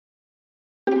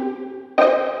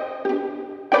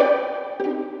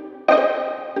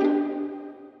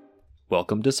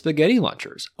Welcome to Spaghetti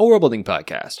Launchers, a world-building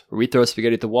podcast where we throw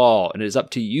spaghetti at the wall and it is up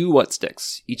to you what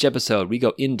sticks. Each episode, we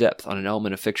go in-depth on an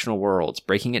element of fictional worlds,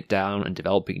 breaking it down and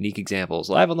developing unique examples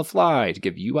live on the fly to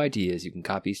give you ideas you can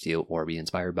copy, steal, or be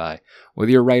inspired by.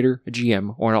 Whether you're a writer, a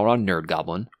GM, or an all-around nerd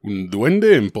goblin, Un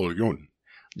duende en pollo.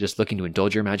 Just looking to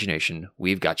indulge your imagination,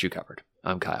 we've got you covered.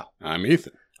 I'm Kyle. I'm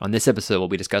Ethan. On this episode, we'll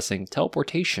be discussing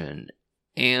teleportation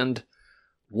and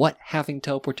what having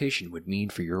teleportation would mean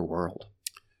for your world.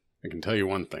 I can tell you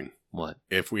one thing. What?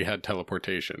 If we had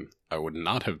teleportation, I would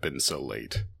not have been so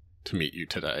late to meet you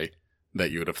today that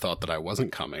you would have thought that I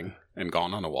wasn't coming and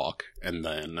gone on a walk and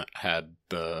then had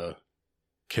the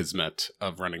kismet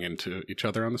of running into each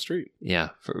other on the street. Yeah.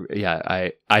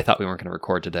 I thought we weren't going to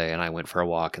record today, and I went for a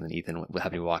walk, and then Ethan happened to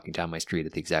be walking down my street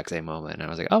at the exact same moment, and I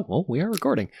was like, oh, well, we are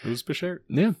recording. It was Bashert.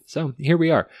 Yeah, so here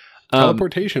we are.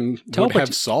 Teleportation would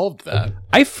have solved that.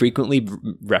 I frequently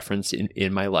reference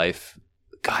in my life,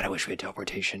 God, I wish we had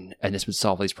teleportation, and this would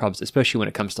solve these problems, especially when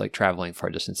it comes to like traveling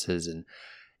far distances and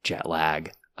jet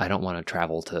lag. I don't want to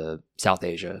travel to South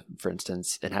Asia, for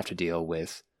instance, and have to deal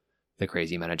with the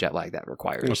crazy amount of jet lag that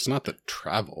requires. Well, it's not the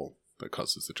travel that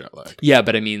causes the jet lag. Yeah,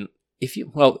 but I mean,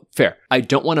 fair. I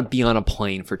don't want to be on a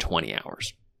plane for 20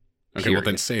 hours. Okay, period. Well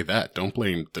then say that. Don't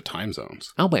blame the time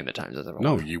zones. I'll blame the time zones.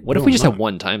 No, you. What if we just have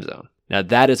one time zone? Now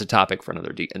that is a topic for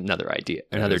another day.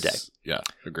 Yeah,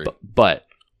 agreed. But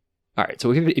all right,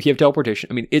 so if you have teleportation,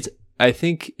 I mean, I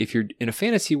think if you're in a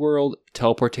fantasy world,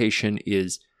 teleportation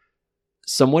is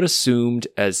somewhat assumed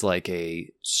as like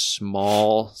a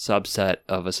small subset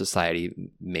of a society.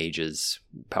 Mages,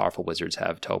 powerful wizards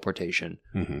have teleportation.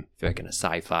 Mm-hmm. If you're like in a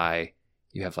sci-fi,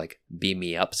 you have like beam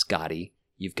me up, Scotty.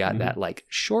 You've got that like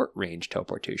short range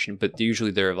teleportation, but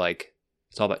usually they're like,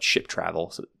 it's all about ship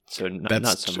travel. So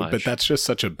not so much. But that's just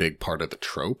such a big part of the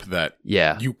trope that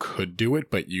you could do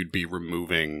it, but you'd be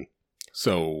removing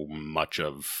so much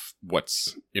of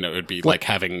what's, it'd be like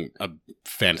having a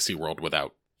fantasy world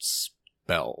without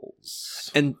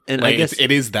spells. And like, I guess it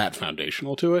is that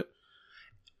foundational to it.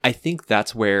 I think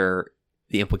that's where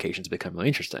the implications become really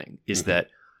interesting, is that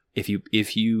if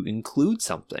you include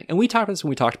something, and we talked about this when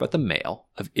we talked about the mail,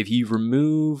 if you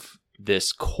remove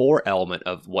this core element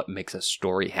of what makes a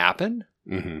story happen,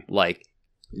 like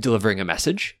delivering a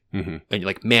message, and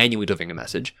like manually delivering a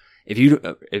message, if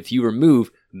you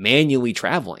remove manually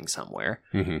traveling somewhere,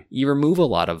 you remove a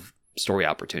lot of story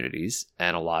opportunities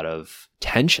and a lot of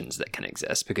tensions that can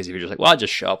exist, because if you're just like, well, I'll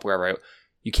just show up wherever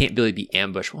you can't really be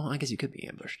ambushed. Well, I guess you could be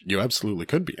ambushed. You absolutely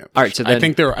could be ambushed. All right, so then, I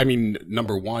think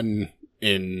number one,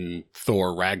 in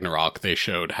Thor Ragnarok, they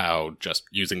showed how just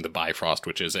using the Bifrost,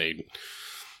 which is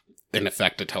in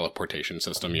effect a teleportation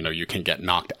system, you can get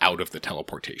knocked out of the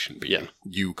teleportation beam. Yeah.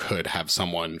 You could have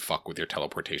someone fuck with your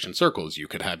teleportation circles. You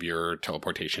could have your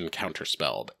teleportation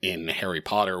counterspelled. In Harry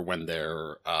Potter, when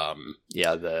they're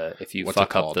if you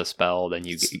fuck up the spell, then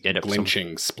you end up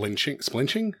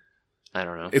splinching. I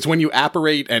don't know. It's when you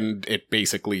apparate and it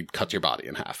basically cuts your body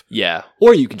in half. Yeah.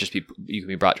 Or you can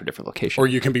be brought to a different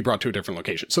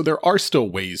location. So there are still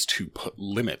ways to put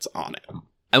limits on it.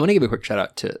 I want to give a quick shout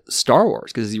out to Star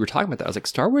Wars, because as you were talking about that, I was like,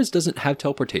 Star Wars doesn't have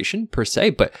teleportation per se,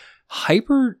 but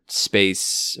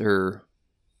hyperspace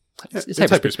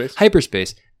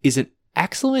hyperspace is an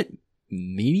excellent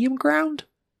medium ground,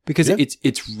 because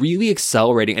it's really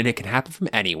accelerating and it can happen from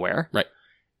anywhere. Right.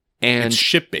 And it's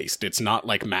ship-based. It's not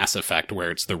like Mass Effect where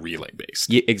it's the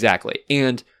relay-based. Yeah, exactly.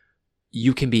 And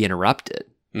you can be interrupted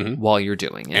while you're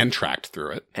doing it. And tracked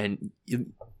through it. And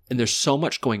there's so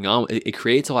much going on. It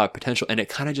creates a lot of potential, and it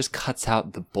kind of just cuts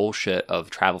out the bullshit of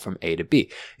travel from A to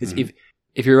B. If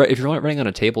you're running on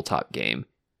a tabletop game,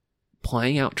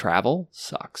 playing out travel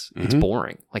sucks. It's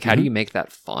boring. Like, how do you make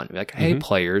that fun? Like, hey,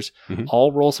 players,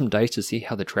 I'll roll some dice to see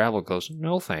how the travel goes.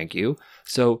 No, thank you.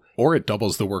 Or it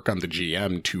doubles the work on the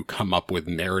GM to come up with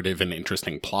narrative and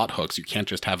interesting plot hooks. You can't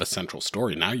just have a central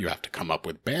story. Now you have to come up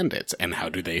with bandits, and how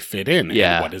do they fit in?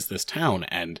 Yeah. And what is this town?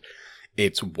 And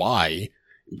it's why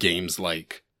games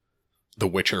like The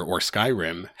Witcher or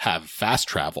Skyrim have fast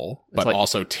travel, but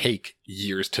also take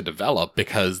years to develop,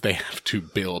 because they have to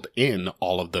build in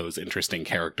all of those interesting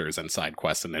characters and side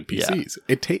quests and NPCs.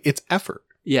 Yeah. It's effort.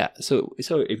 Yeah. So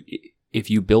if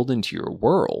you build into your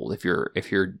world, if you're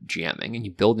GMing and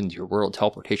you build into your world,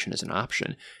 teleportation is an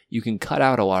option. You can cut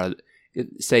out a lot of,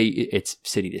 say it's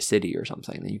city to city or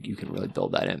something, then you can really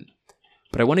build that in.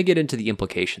 But I want to get into the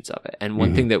implications of it. And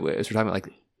one thing that we're talking about, like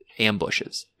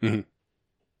ambushes.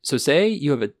 So say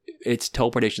you have it's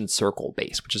teleportation circle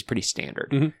based, which is pretty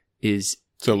standard, is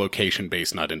So location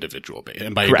based, not individual based.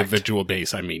 And by Correct. individual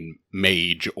based, I mean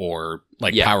mage or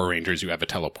like Yeah. Power Rangers, you have a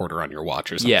teleporter on your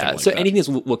watch or something Yeah, like so that. anything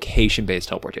that's location based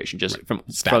teleportation, just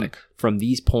Static. from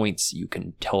these points, you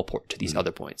can teleport to these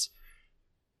other points.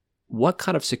 What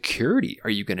kind of security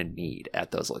are you going to need at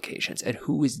those locations, and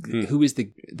who is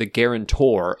the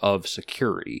guarantor of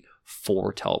security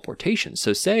for teleportation?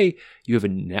 So, say you have a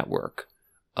network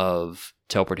of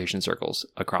teleportation circles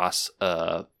across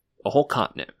a whole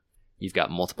continent. You've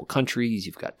got multiple countries.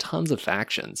 You've got tons of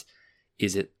factions.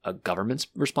 Is it a government's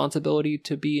responsibility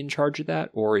to be in charge of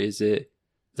that? Or is it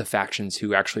the factions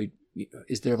who actually,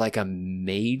 is there like a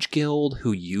mage guild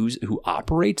who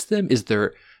operates them? Is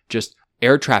there just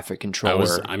air traffic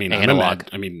controller? Analog?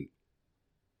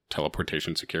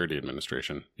 Teleportation Security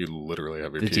Administration. You literally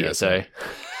have your The TSA. TSA.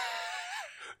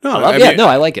 No,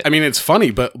 I like it. I mean, it's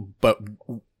funny, but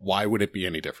why would it be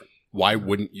any different? Why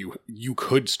wouldn't you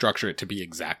could structure it to be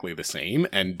exactly the same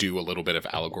and do a little bit of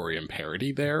allegory and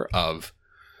parody there of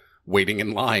waiting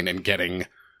in line and getting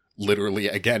literally,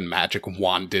 again, magic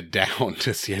wanded down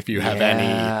to see if you have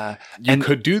any. You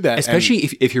could do that. Especially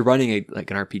if you're running an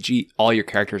RPG, all your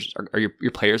characters or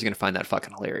your players are going to find that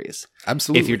fucking hilarious.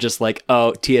 Absolutely. If you're just like,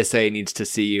 oh, TSA needs to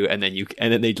see you, and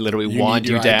then they literally wand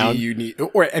you down.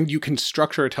 And you can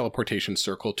structure a teleportation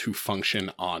circle to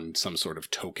function on some sort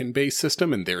of token based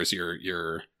system, and there's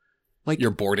your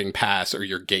boarding pass or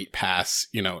your gate pass,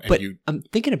 and but I'm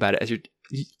thinking about it as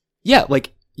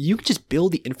you could just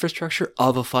build the infrastructure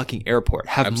of a fucking airport,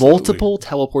 have Absolutely. multiple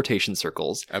teleportation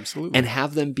circles, Absolutely, and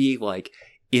have them be like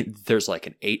there's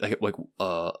like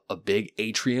a big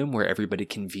atrium where everybody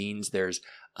convenes. There's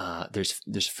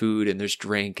food and there's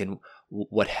drink and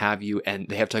what have you, and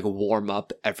they have to warm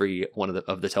up every one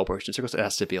of the teleportation circles. It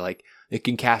has to be it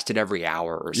can cast it every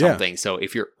hour or something. Yeah. So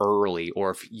if you're early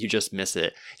or if you just miss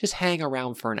it, just hang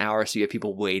around for an hour so you have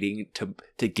people waiting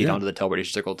to get onto the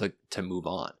teleportation circle to move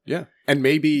on. Yeah, and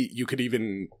maybe you could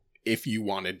even, if you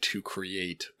wanted to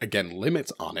create again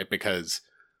limits on it, because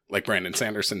like Brandon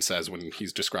Sanderson says when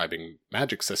he's describing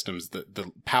magic systems,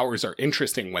 the powers are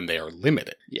interesting when they are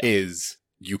limited. Yeah. Is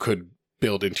you could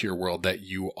build into your world that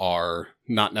you are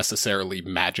not necessarily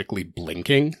magically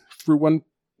blinking through one,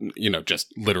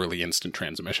 just literally instant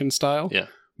transmission style. Yeah.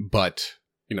 But,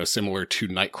 similar to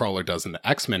Nightcrawler does in the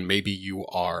X-Men, maybe you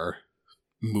are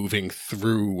moving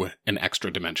through an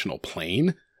extra dimensional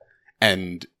plane,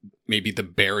 and maybe the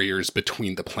barriers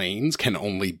between the planes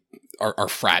are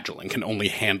fragile and can only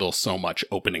handle so much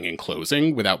opening and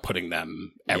closing without putting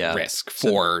them at risk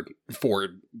for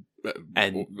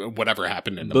and whatever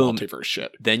happened in the multiverse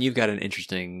shit. Then you've got an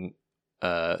interesting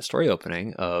story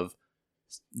opening of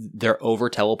they're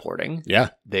over teleporting. Yeah,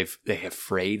 they have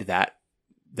frayed that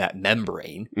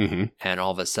membrane, and all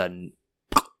of a sudden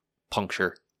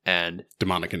puncture and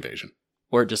demonic invasion,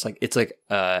 or just it's like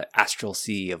astral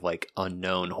sea of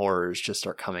unknown horrors just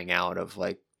start coming out of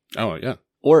oh yeah,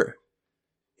 or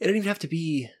it doesn't even have to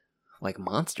be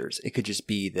monsters. It could just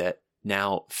be that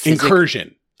now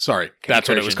incursion. Sorry, that's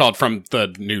what it was called from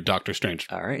the new Doctor Strange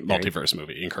multiverse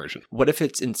movie, Incursion. What if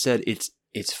it's instead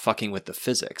it's fucking with the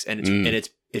physics and it's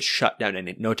shut down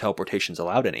and no teleportation's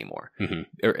allowed anymore,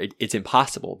 or it's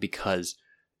impossible because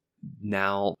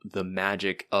now the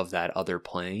magic of that other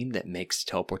plane that makes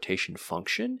teleportation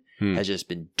function has just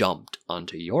been dumped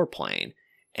onto your plane,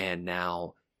 and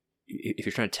now if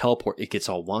you're trying to teleport, it gets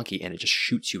all wonky and it just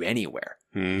shoots you anywhere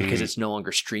because it's no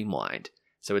longer streamlined.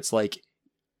 So it's like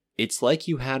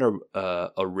you had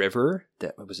a river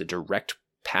that was a direct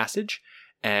passage,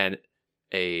 and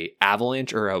a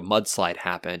avalanche or a mudslide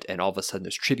happened, and all of a sudden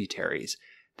there's tributaries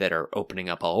that are opening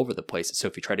up all over the place. So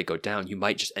if you try to go down, you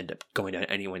might just end up going down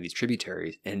any one of these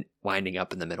tributaries and winding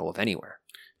up in the middle of anywhere.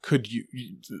 Could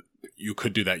you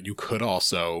could do that. You could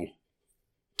also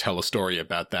tell a story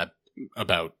about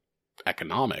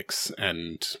economics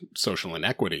and social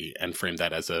inequity and frame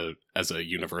that as a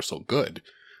universal good,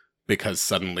 because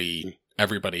suddenly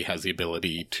everybody has the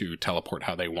ability to teleport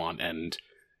how they want. And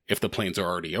if the planes are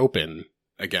already open,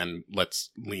 again, let's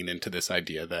lean into this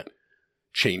idea that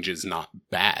change is not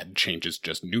bad. Change is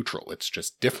just neutral. It's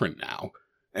just different now.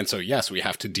 And so, yes, we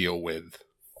have to deal with,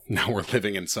 now we're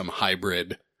living in some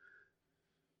hybrid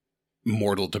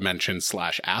mortal dimension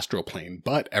 / astral plane,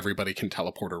 but everybody can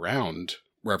teleport around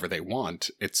wherever they want.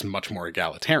 It's much more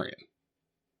egalitarian.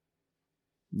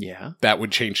 Yeah. That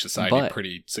would change society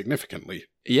pretty significantly.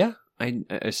 Yeah,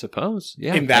 I suppose.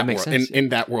 Yeah. In that world, in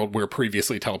that world where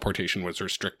previously teleportation was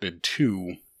restricted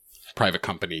to private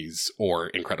companies or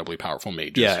incredibly powerful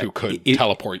mages who could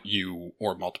teleport you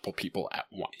or multiple people at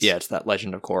once. Yeah, it's that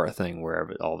Legend of Korra thing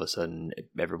where all of a sudden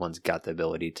everyone's got the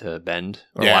ability to bend.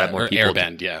 Or a lot more people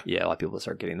airbend, yeah. Yeah, a lot of people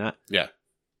start getting that. Yeah.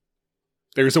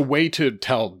 There's a way to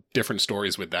tell different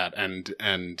stories with that, and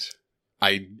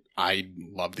I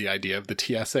love the idea of the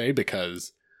TSA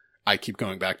because I keep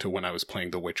going back to when I was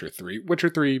playing The Witcher 3. Witcher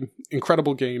 3,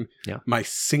 incredible game. Yeah. My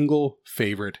single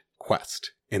favorite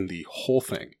quest in the whole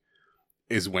thing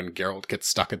is when Geralt gets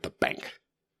stuck at the bank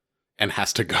and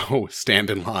has to go stand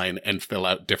in line and fill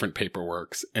out different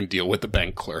paperworks and deal with the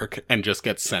bank clerk and just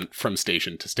get sent from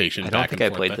station to station. I don't think I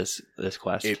played this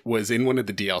quest. It was in one of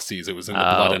the DLCs. It was in the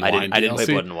Blood and Wine DLC. I didn't play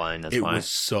Blood and Wine. That's fine. It was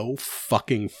so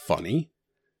fucking funny.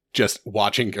 Just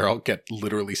watching Geralt get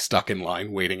literally stuck in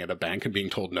line waiting at a bank and being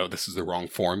told, no, this is the wrong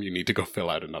form. You need to go fill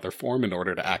out another form in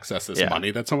order to access this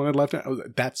money that someone had left.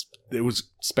 It was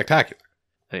spectacular.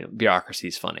 I mean, bureaucracy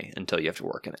is funny until you have to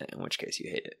work in it, in which case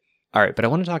you hate it. All right, but I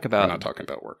want to talk about... We're not talking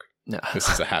about work. No. This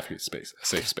is a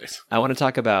safe space. I want to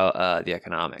talk about the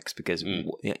economics because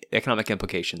the economic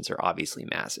implications are obviously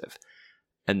massive.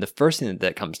 And the first thing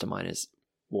that comes to mind is,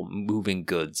 well, moving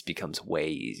goods becomes way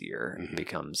easier and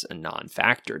becomes a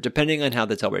non-factor, depending on how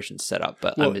the teleportation's set up.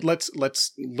 But let's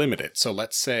limit it. So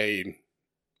let's say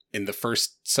in the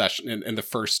first session, in the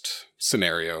first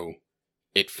scenario,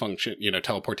 it functioned.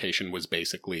 Teleportation was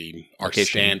basically our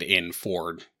stand-in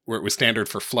for where it was standard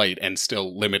for flight and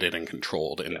still limited and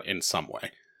controlled in some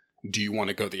way. Do you want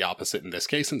to go the opposite in this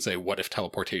case and say, what if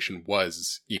teleportation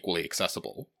was equally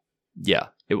accessible? Yeah.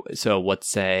 So let's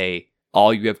say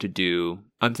all you have to do,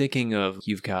 I'm thinking of,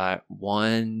 you've got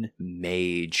one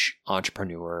mage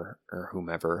entrepreneur or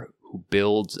whomever who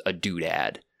builds a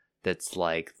doodad that's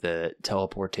like the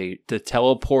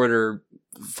teleporter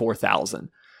 4000.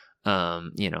 I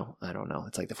don't know.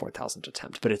 It's like the 4,000th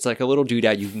attempt, but it's like a little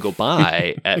doodad you can go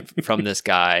buy from this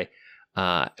guy,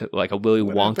 like a Willy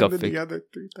Wonka. The other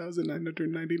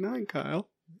 3,999, Kyle.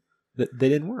 They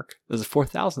didn't work. There's a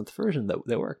 4,000th version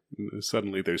that worked.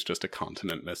 Suddenly, there's just a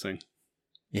continent missing.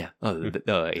 Yeah.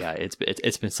 Yeah.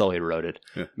 It's been slowly eroded.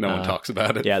 Yeah, no one talks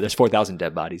about it. Yeah. There's 4,000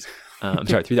 dead bodies. I'm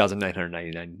sorry,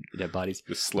 3,999 dead bodies.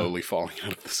 Just slowly falling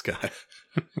out of the sky.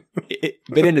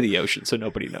 Bit into the ocean, so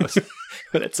nobody knows.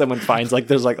 That someone finds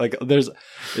it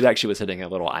actually was hitting a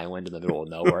little island in the middle of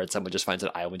nowhere, and someone just finds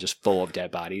an island just full of dead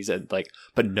bodies, and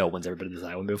but no one's ever been to this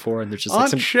island before, and there's just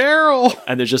Cheryl,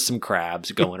 and there's just some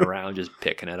crabs going around just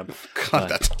picking at them. God,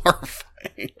 that's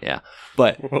horrifying. Yeah,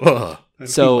 but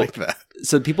like that.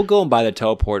 So people go and buy the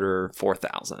teleporter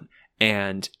 4,000,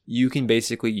 and you can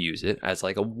basically use it as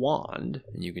like a wand,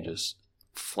 and you can just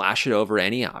flash it over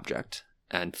any object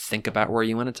and think about where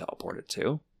you want to teleport it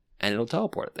to, and it'll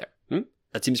teleport it there.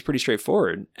 That seems pretty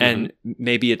straightforward. And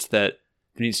maybe it's that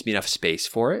there needs to be enough space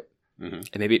for it.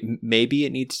 And maybe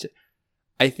it needs to...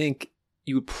 I think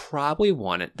you would probably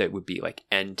want it that would be like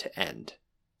end to end.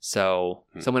 So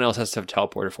someone else has to have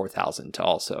teleported 4,000 to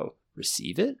also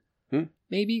receive it.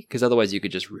 Maybe, because otherwise you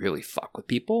could just really fuck with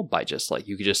people by just like,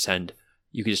 you could just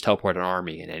teleport an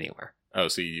army in anywhere. Oh,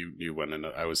 so you went in,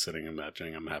 I was sitting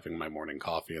imagining I'm having my morning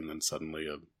coffee and then suddenly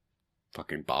a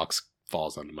fucking box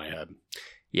falls onto my head.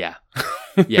 Yeah.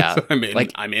 Yeah. So I'm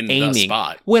in the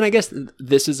spot. When I guess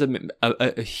this is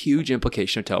a huge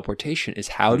implication of teleportation is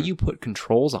how do you put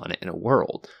controls on it in a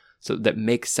world so that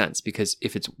makes sense? Because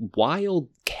if it's wild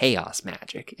chaos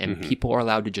magic and people are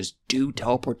allowed to just do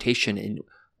teleportation in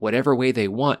whatever way they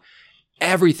want,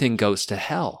 everything goes to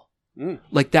hell.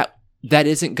 Like that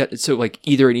isn't good. So like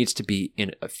either it needs to be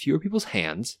in a fewer people's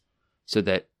hands so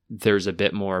that there's a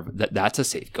bit more of that's a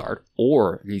safeguard,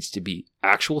 or it needs to be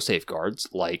actual safeguards.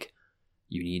 Like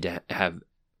you need to have,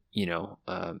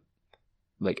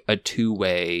 like a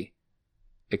two-way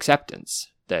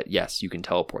acceptance that yes, you can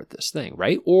teleport this thing,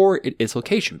 right? Or it's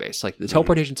location based. Like the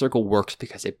teleportation circle works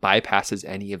because it bypasses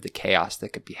any of the chaos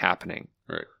that could be happening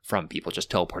from people just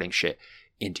teleporting shit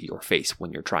into your face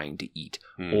when you're trying to eat,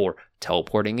 or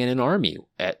teleporting in an army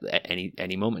at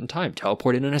any moment in time,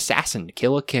 teleport in an assassin,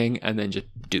 kill a king, and then just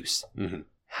deuce.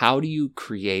 How do you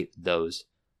create those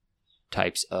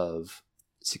types of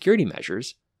security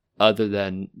measures other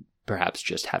than perhaps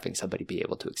just having somebody be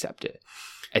able to accept it?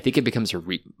 I think it becomes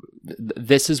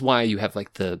this is why you have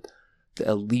like the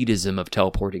elitism of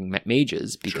teleporting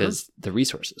mages, because the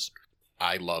resources.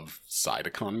 I love side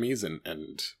economies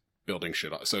and building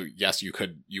shit up. So yes,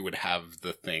 you would have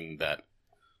the thing that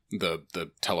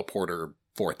the teleporter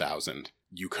 4,000.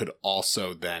 You could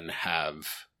also then have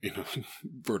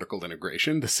vertical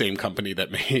integration. The same company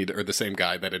that made, or the same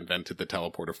guy that invented the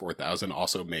Teleporter 4000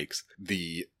 also makes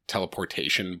the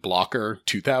Teleportation Blocker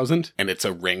 2000. And it's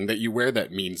a ring that you wear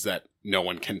that means that no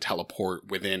one can teleport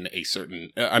within a certain,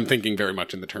 I'm thinking very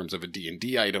much in the terms of a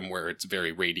D&D item where it's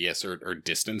very radius or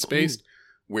distance based.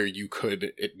 Where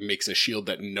it makes a shield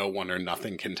that no one or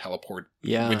nothing can teleport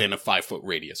within a 5-foot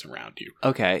radius around you.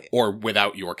 Okay. Or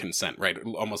without your consent, right?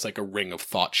 Almost like a ring of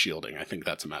thought shielding. I think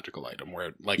that's a magical item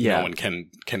where no one can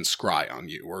scry on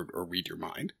you or read your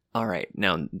mind. All right.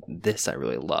 Now, this I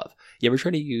really love. You ever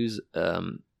try to use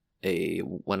one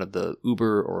of the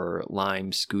Uber or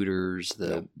Lime scooters?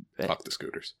 Fuck the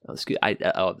scooters. I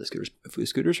love the scooters.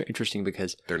 Scooters are interesting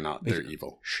because... They're not. They're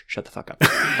evil. Shut the fuck up.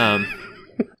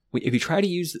 If you try to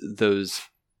use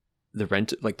the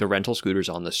rental scooters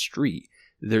on the street,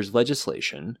 there's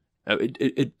legislation.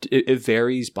 It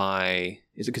varies by,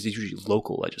 is it because it's usually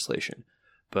local legislation?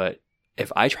 But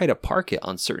if I try to park it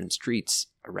on certain streets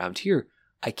around here,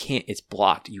 I can't. It's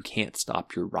blocked. You can't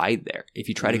stop your ride there. If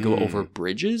you try to go over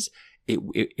bridges,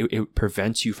 it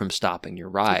prevents you from stopping your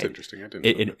ride. That's interesting. I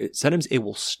didn't know. Sometimes it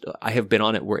will. I have been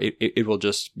on it where it will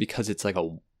just, because it's like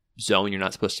a zone you're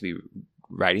not supposed to be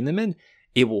riding them in.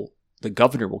 The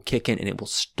governor will kick in and it will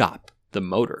stop the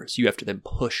motor. So you have to then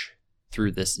push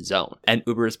through this zone. And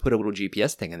Uber has put a little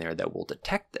GPS thing in there that will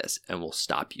detect this and will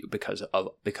stop you because of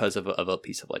a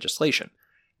piece of legislation.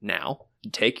 Now,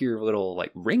 take your little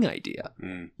ring idea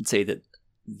and say that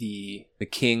the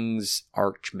king's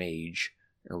archmage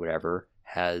or whatever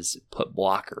has put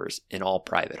blockers in all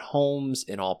private homes,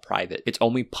 it's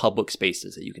only public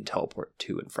spaces that you can teleport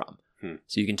to and from.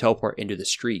 So you can teleport into the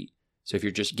street. So if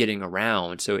you're just getting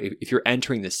around, so if you're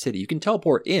entering the city, you can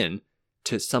teleport in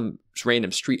to some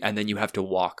random street and then you have to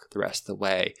walk the rest of the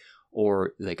way.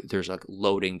 Or there's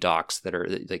loading docks that are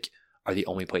are the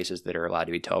only places that are allowed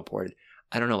to be teleported.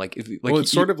 I don't know.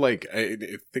 It's sort of like,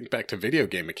 think back to video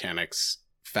game mechanics.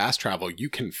 Fast travel, you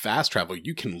can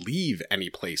leave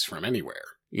any place from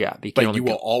anywhere. Yeah. But you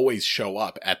will always show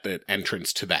up at the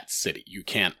entrance to that city. You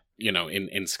can't,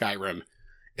 in Skyrim,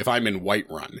 if I'm in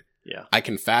Whiterun, I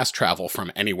can fast travel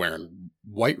from anywhere in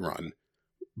Whiterun,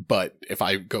 but if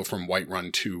I go from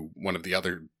Whiterun to one of the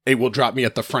other, it will drop me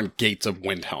at the front gates of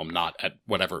Windhelm, not at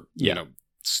whatever,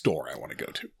 store I want to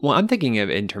go to. Well, I'm thinking of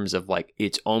in terms of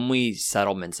it's only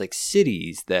settlements,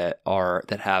 cities that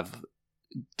have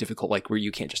difficult, where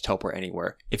you can't just teleport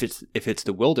anywhere. If it's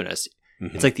the wilderness,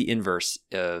 it's like the inverse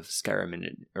of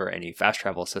Skyrim or any fast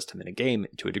travel system in a game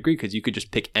to a degree, because you could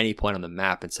just pick any point on the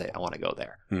map and say, I want to go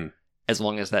there. As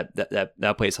long as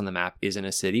that place on the map is in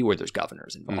a city where there's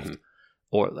governors involved,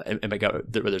 or where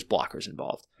there's blockers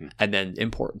involved, and then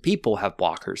important people have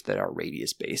blockers that are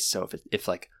radius based. So if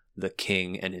the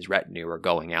king and his retinue are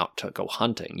going out to go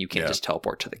hunting, you can't just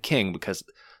teleport to the king because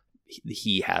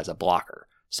he has a blocker.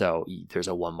 So there's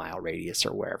a 1 mile radius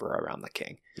or wherever around the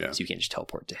king. So you can't just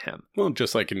teleport to him. Well,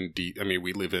 just like in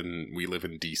we live in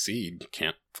DC,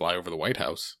 can't fly over the White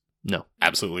House. No,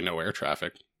 absolutely no air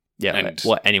traffic. Yeah, and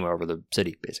anywhere over the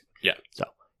city, basically. Yeah. So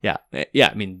yeah.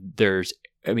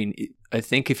 I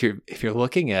think if you're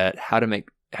looking at how do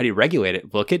you regulate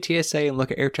it, look at TSA and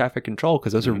look at air traffic control,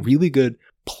 because those are really good.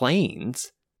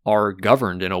 Planes are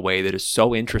governed in a way that is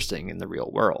so interesting in the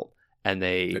real world, and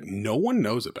that no one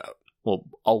knows about. Well,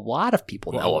 a lot of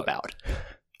people know about.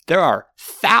 There are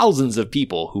thousands of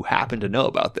people who happen to know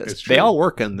about this. They all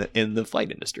work in the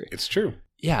flight industry. It's true.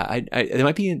 Yeah, it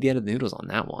might be the end of the noodles on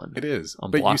that one. It is.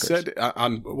 But blockers. You said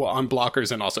on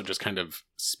blockers and also just kind of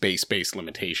space-based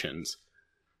limitations.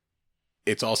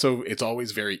 It's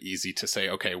always very easy to say,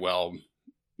 okay, well,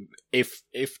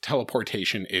 if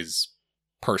teleportation is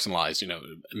personalized,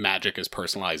 magic is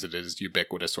personalized, it is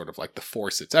ubiquitous, sort of like the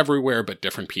Force, it's everywhere, but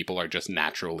different people are just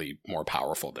naturally more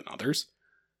powerful than others,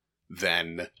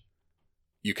 then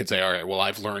you could say, all right, well,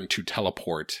 I've learned to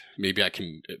teleport. Maybe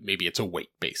it's a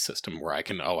weight-based system where I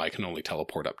can only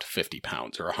teleport up to 50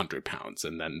 pounds or 100 pounds,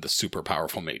 and then the super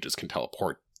powerful mages can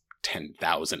teleport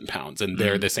 10,000 pounds, and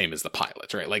they're the same as the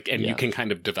pilots, right? You can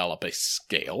kind of develop a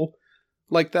scale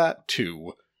like that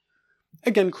to,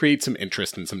 again, create some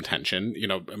interest and some tension.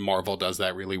 Marvel does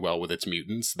that really well with its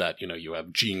mutants, that, you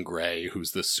have Jean Grey,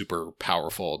 who's the super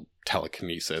powerful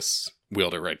telekinesis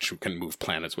wielder, right, who can move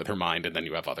planets with her mind, and then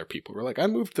you have other people who are like, I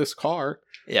moved this car.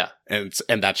 Yeah. And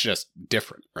that's just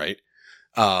different, right?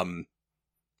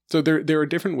 So there are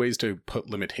different ways to put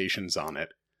limitations on it.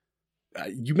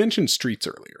 You mentioned streets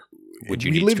earlier. Would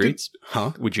you need streets?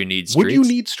 Huh? Would you need streets? Would you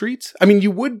need streets? I mean,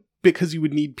 you would because you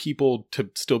would need people to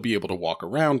still be able to walk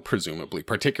around, presumably,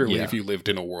 particularly Yeah. if you lived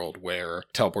in a world where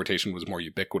teleportation was more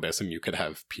ubiquitous and you could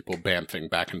have people bamfing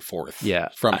back and forth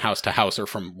from house to house or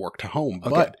from work to home.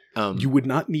 Okay. But you would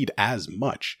not need as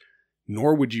much,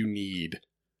 nor would you need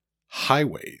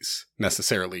highways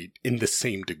necessarily in the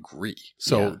same degree.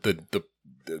 So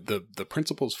the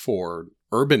principles for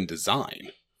urban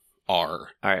design are...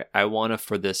 All right, I want to,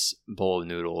 for this bowl of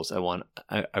noodles, I'm going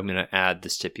to add the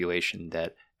stipulation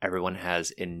that everyone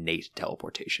has innate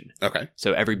teleportation. Okay.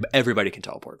 So everybody can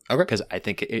teleport. Okay. Because I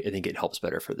think it helps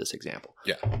better for this example.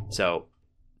 Yeah. So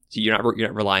you're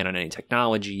not relying on any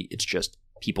technology. It's just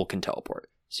people can teleport.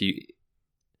 So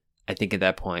I think at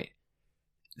that point,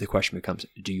 the question becomes: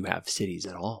 do you have cities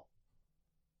at all,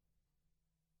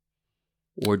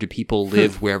 or do people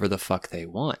live wherever the fuck they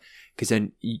want? Because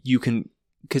then you can.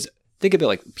 Because think of it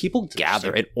like people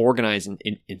gather and organize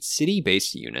in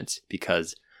city-based units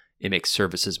because it makes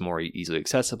services more easily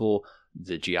accessible.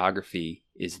 The geography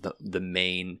is the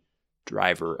main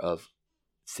driver of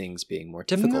things being more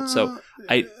difficult. So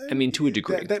I mean, to a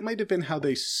degree, that might have been how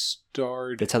they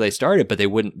started. That's how they started, but they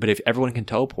wouldn't. But if everyone can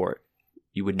teleport,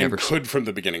 you would never could from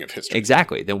the beginning of history.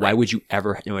 Exactly. Then why would you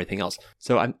ever know anything else?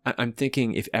 So I'm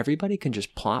thinking if everybody can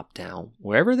just plop down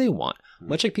wherever they want,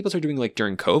 much like people start doing like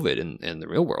during COVID in the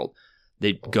real world.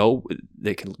 They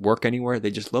can work anywhere. They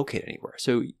just locate anywhere.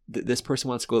 So this person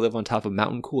wants to go live on top of a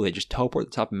mountain. Cool. They just teleport to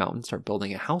the top of a mountain, start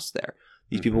building a house there.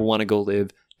 These people want to go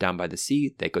live down by the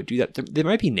sea. They go do that. There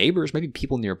might be neighbors, might be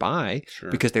people nearby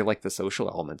because they like the social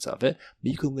elements of it.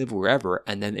 But you can live wherever.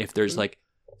 And then if there's like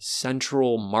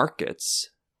central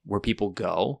markets where people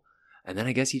go, and then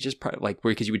I guess you just probably like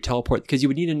because you would teleport because you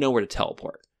would need to know where to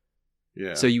teleport.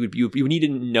 Yeah. So you would need to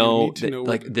know that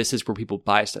like this is where people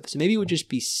buy stuff. So maybe it would just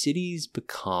be cities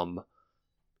become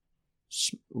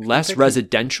less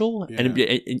residential, and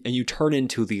you turn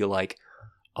into the like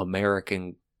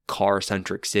American car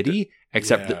centric city,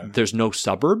 except that there's no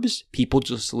suburbs. People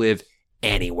just live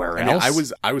anywhere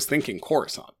else. I was thinking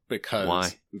Coruscant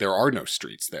because there are no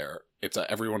streets there. It's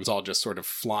everyone's all just sort of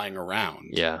flying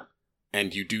around. Yeah,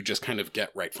 and you do just kind of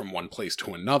get right from one place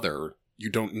to another. You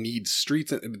don't need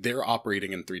streets. They're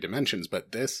operating in 3 dimensions,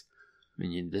 but this... I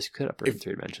mean, this could operate in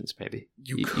 3 dimensions, maybe.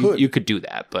 You could. You could do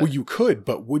that, but... Well, you could,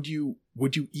 but would you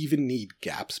even need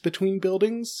gaps between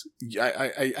buildings?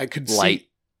 I could see... Light.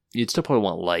 You'd still probably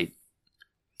want light.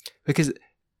 Because,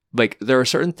 like, there are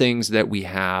certain things that we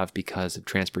have because of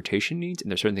transportation needs, and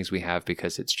there are certain things we have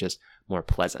because it's just more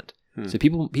pleasant. So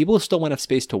people still want to have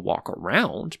space to walk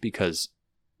around because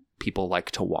people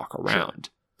like to walk around.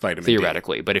 Sure. Vitamin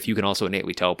theoretically, D. But if you can also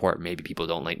innately teleport, maybe people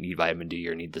don't like need vitamin D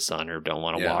or need the sun or don't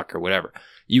want to walk or whatever.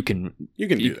 You can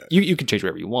do that. You can change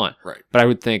whatever you want. Right. But I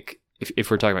would think if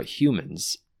we're talking about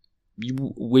humans,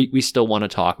 we still want to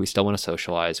talk. We still want to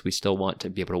socialize. We still want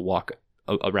to be able to walk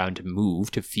around, to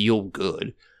move, to feel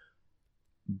good.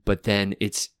 But then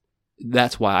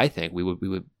that's why I think we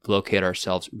would locate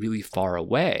ourselves really far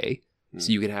away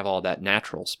so you can have all that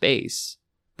natural space.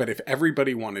 But if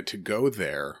everybody wanted to go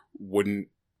there, wouldn't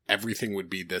everything would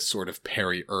be this sort of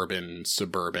peri-urban,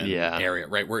 suburban area,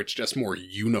 right? Where it's just more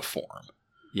uniform.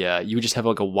 Yeah, you would just have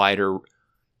like a wider...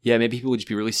 Yeah, maybe people would just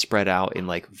be really spread out in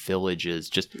like villages,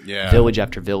 just village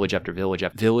after village after village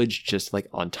after village, just like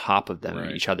on top of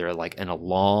them each other, like in a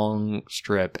long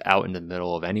strip out in the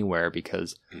middle of anywhere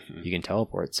because you can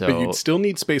teleport. So, but you'd still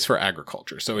need space for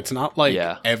agriculture. So it's not like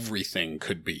everything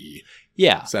could be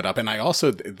set up. And I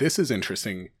also, this is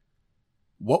interesting.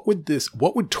 What would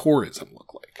tourism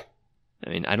look like? I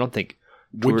mean, I don't think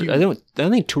I don't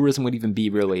think tourism would even be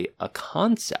really a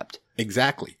concept.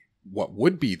 Exactly. What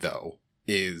would be though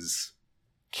is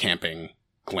camping,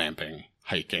 glamping,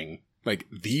 hiking. Like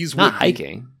these not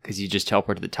hiking because you just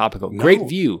teleport to the top and go great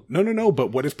view. No.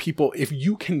 But what if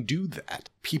you can do that,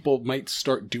 people might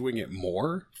start doing it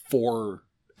more for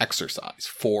exercise,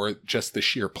 for just the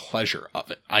sheer pleasure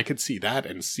of it. I could see that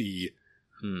and see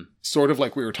sort of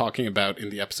like we were talking about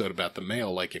in the episode about the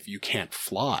mail. Like if you can't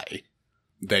fly,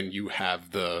 then you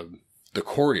have the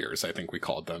couriers, I think we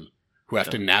called them, who have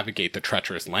to navigate the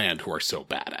treacherous land, who are so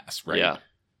badass, right? Yeah.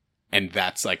 And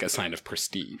that's like a sign of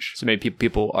prestige. So maybe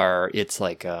people are, it's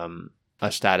like a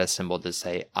status symbol to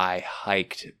say, I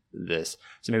hiked this.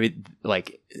 So maybe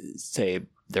like say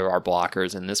there are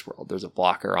blockers in this world. There's a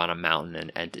blocker on a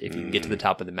mountain. And if you can get to the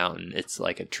top of the mountain, it's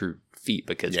like a true feat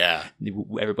because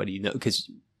everybody knows, because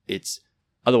it's,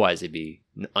 otherwise it'd be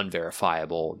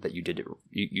unverifiable that you did it.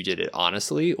 You did it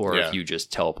honestly, or if you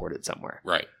just teleported somewhere.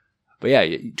 Right. But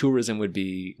yeah, tourism would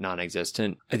be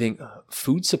non-existent. I think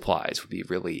food supplies would be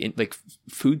really, like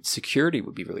food security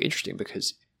would be really interesting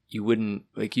because you wouldn't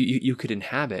like you could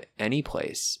inhabit any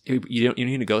place. You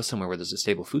need to go somewhere where there's a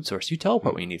stable food source. You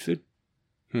teleport when you need food.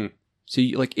 So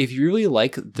if you really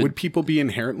like would people be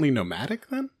inherently nomadic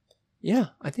then? Yeah,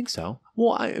 I think so.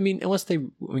 Well, I mean,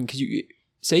 because you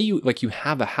say you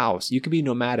have a house, you could be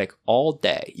nomadic all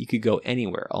day. You could go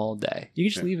anywhere all day. You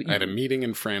could just leave. I had a meeting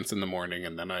in France in the morning,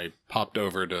 and then I popped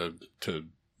over to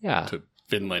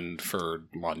Finland for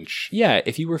lunch. Yeah,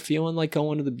 if you were feeling like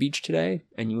going to the beach today,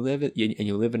 and you live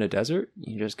in a desert,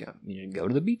 you just go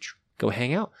to the beach, go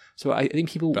hang out. So I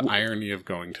think people the irony of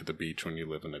going to the beach when you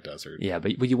live in a desert. Yeah,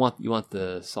 but you want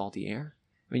the salty air.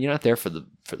 I mean, you're not there for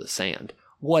the sand.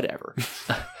 Whatever.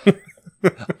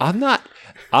 I'm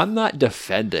not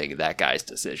defending that guy's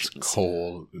decisions. It's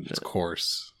cold. It's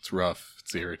coarse. It's rough.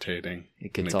 It's irritating.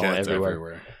 It gets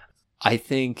everywhere. I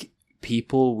think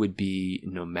people would be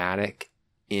nomadic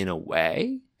in a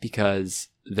way because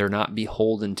they're not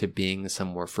beholden to being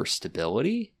somewhere for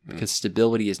stability, because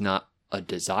stability is not a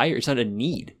desire, it's not a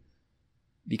need,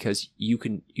 because you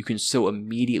can so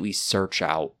immediately search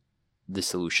out the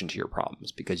solution to your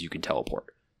problems because you can teleport.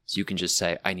 So you can just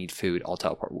say, I need food, I'll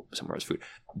teleport somewhere with food.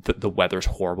 The weather's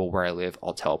horrible where I live,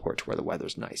 I'll teleport to where the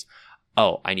weather's nice.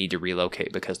 Oh, I need to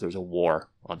relocate because there's a war,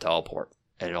 I'll teleport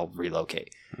and it'll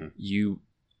relocate.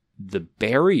 The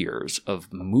barriers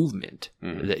of movement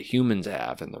that humans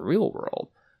have in the real world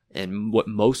and what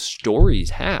most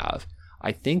stories have,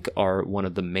 I think are one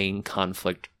of the main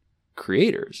conflict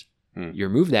creators. You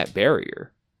remove that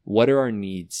barrier. What do our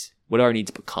needs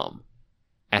become?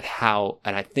 And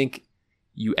I think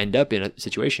you end up in a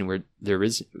situation where there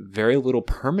is very little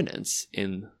permanence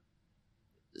in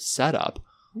setup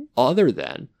other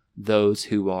than those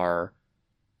who are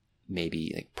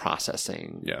maybe like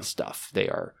processing stuff. They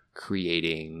are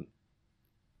creating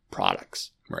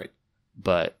products. Right.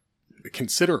 But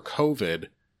consider COVID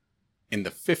in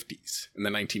the 50s, in the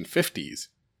 1950s.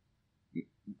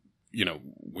 You know,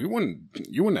 you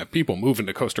wouldn't have people moving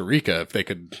to Costa Rica if they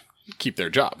could keep their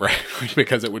job, right?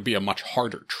 Because it would be a much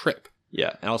harder trip.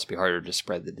 Yeah, and also be harder to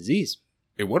spread the disease.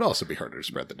 It would also be harder to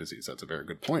spread the disease. That's a very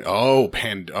good point.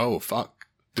 Fuck.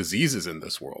 Diseases in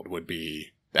this world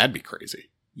that'd be crazy.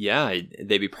 Yeah,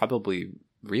 they'd be probably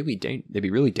really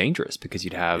dangerous because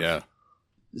you'd have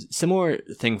similar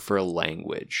thing for a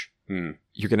language.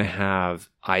 You're going to have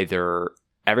either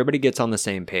everybody gets on the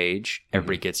same page,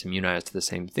 everybody gets immunized to the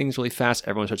same things really fast,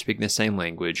 everyone starts speaking the same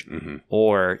language,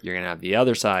 or you're going to have the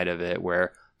other side of it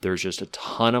where there's just a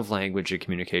ton of language and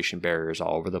communication barriers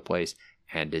all over the place,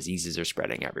 and diseases are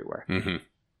spreading everywhere.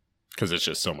 Because it's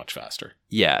just so much faster.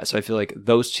 Yeah, so I feel like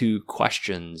those two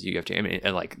questions you have to,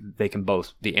 and like they can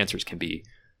both, the answers can be,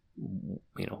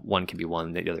 one can be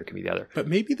one, the other can be the other. But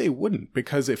maybe they wouldn't,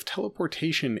 because if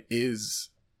teleportation is,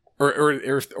 or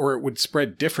it would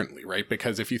spread differently, right?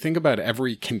 Because if you think about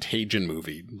every Contagion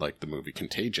movie, like the movie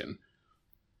Contagion,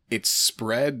 it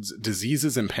spreads,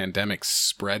 diseases and pandemics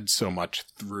spread so much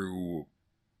through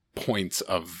points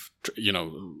of,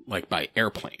 like by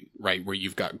airplane, right? Where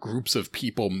you've got groups of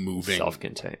people moving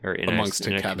self-contained or amongst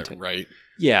together, right?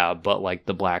 Yeah, but like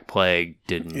the Black Plague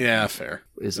didn't. Yeah, fair.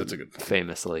 That's a good point.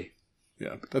 Famously.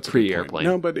 Yeah, that's a pre-airplane.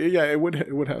 No, but yeah, it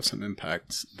would have some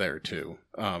impacts there too.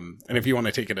 And if you want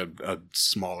to take it a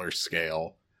smaller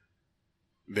scale,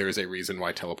 there's a reason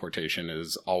why teleportation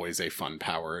is always a fun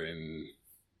power in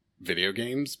video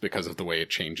games because of the way it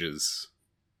changes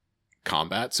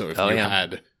combat. So if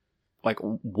had like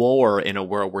war in a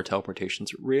world where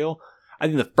teleportation's real, I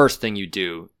think the first thing you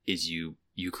do is you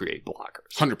create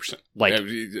blockers. 100%. Like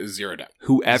zero doubt.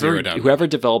 Whoever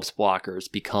develops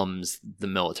blockers becomes the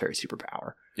military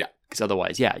superpower. Yeah. Because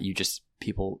otherwise, you just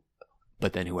people.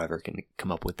 But then whoever can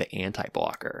come up with the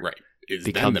anti-blocker, right, is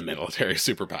then the military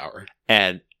superpower.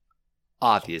 And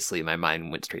obviously, my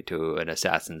mind went straight to an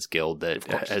Assassin's Guild that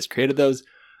has created those.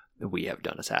 We have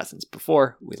done Assassins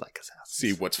before. We like Assassins.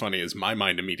 See, what's funny is my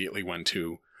mind immediately went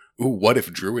to, ooh, what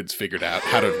if druids figured out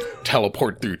how to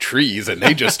teleport through trees and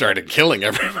they just started killing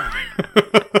everybody?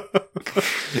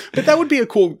 But that would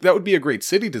be a great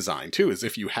city design too, is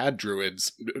if you had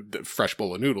druids, fresh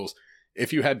bowl of noodles,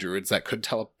 if you had druids that could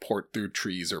teleport through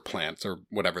trees or plants or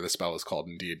whatever the spell is called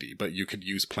in D&D, but you could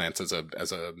use plants as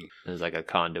like a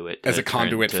conduit.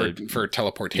 For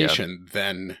teleportation,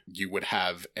 then you would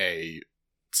have a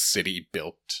city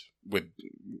built with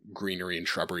greenery and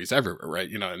shrubberies everywhere, right?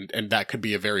 And that could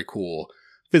be a very cool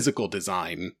physical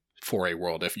design for a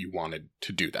world if you wanted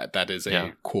to do that. That is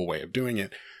a cool way of doing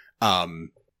it.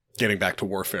 Getting back to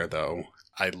warfare though,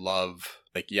 I love,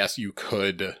 like, yes, you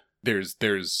could, there's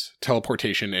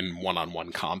teleportation in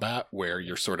one-on-one combat where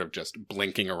you're sort of just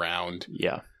blinking around.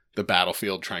 Yeah. the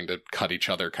battlefield trying to cut each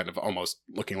other, kind of almost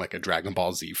looking like a Dragon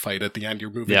Ball Z fight at the end. You're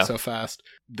moving so fast.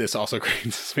 This also creates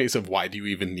a space of why do you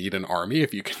even need an army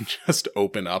if you can just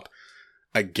open up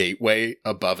a gateway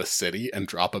above a city and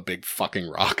drop a big fucking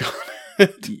rock on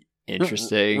it?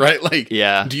 Interesting. Right? Like,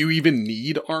 yeah. Do you even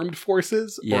need armed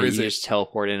forces? Yeah, or is you it just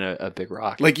teleport in a big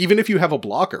rock? like, even if you have a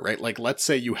blocker, right? Like, let's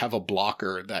say you have a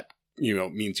blocker that, you know,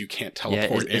 means you can't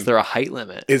teleport in. Is there a height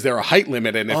limit? Is there a height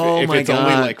limit? And if it's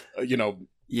only like, you know,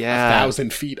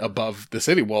 1,000 feet above the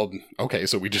city, well, okay,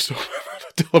 so we just opened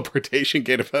a teleportation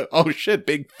gate of, oh shit,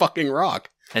 big fucking rock.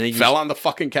 And then fell on the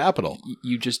fucking capital.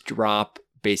 You just drop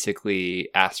basically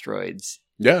asteroids.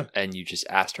 Yeah. And you just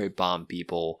asteroid bomb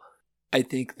people. I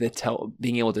think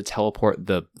being able to teleport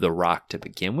the rock to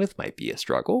begin with might be a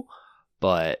struggle.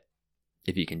 But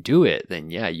if you can do it, then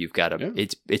yeah, you've got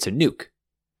it's a nuke.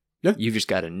 Yeah. You've just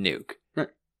got a nuke. Right.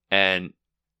 And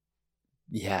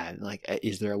yeah, like,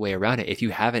 is there a way around it? If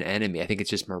you have an enemy, I think it's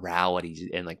just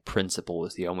morality and like principle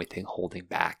is the only thing holding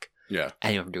back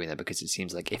anyone from doing that, because it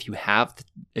seems like if you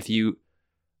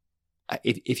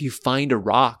find a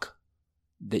rock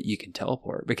that you can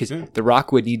teleport, because the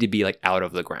rock would need to be like out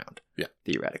of the ground,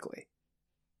 theoretically.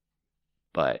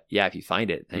 But yeah, if you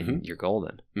find it, then you're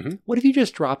golden. Mm-hmm. What if you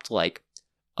just dropped like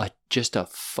just a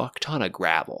fuck ton of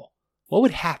gravel? What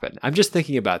would happen? I'm just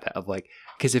thinking about that, of like,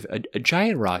 because if a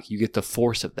giant rock, you get the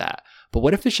force of that. But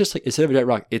what if it's just like, instead of a giant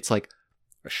rock, it's like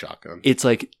a shotgun? It's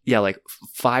like, like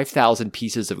 5,000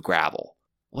 pieces of gravel.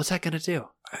 What's that going to do?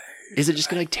 Is it just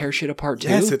going to like tear shit apart too?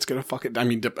 Yes, it's going to fucking, I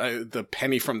mean, the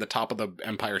penny from the top of the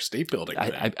Empire State Building.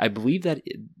 I believe that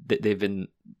they've been,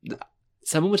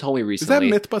 someone told me recently.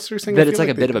 Is that Mythbusters thing? That it's like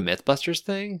a bit of a Mythbusters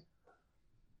thing.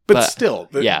 But still,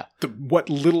 what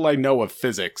little I know of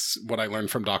physics, what I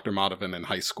learned from Dr. Modovan in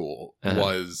high school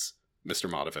was Mr.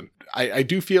 Modovan. I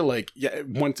do feel like,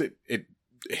 once it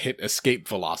hit escape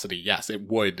velocity, yes,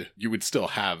 you would still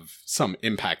have some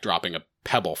impact dropping a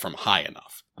pebble from high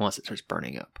enough. Unless it starts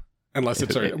burning up. Unless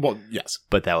it starts, well, yes.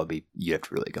 But that would be, you have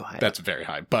to really go high. That's very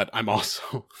high. But I'm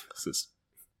also,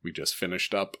 we just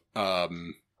finished up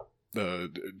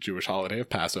the Jewish holiday of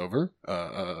Passover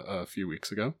a few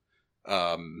weeks ago.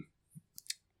 Part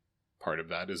of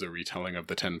that is a retelling of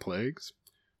the 10 plagues.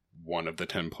 One of the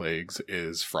 10 plagues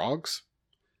is frogs.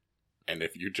 And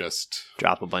if you just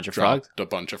drop a bunch of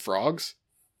frogs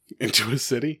into a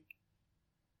city,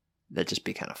 that'd just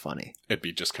be kind of funny. It'd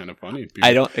be just kind of funny.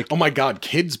 Oh my god,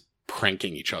 kids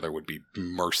pranking each other would be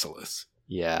merciless.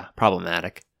 Yeah,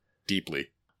 problematic. Deeply.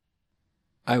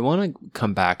 I want to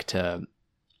come back to,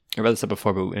 I read this up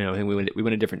before, but I think we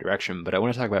went a different direction, but I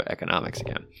want to talk about economics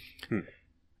again.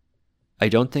 I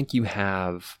don't think you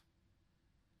have,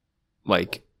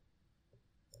 like,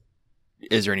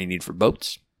 is there any need for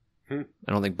boats?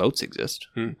 I don't think boats exist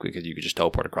because you could just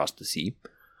teleport across the sea.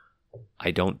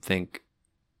 I don't think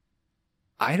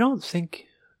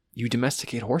you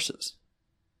domesticate horses.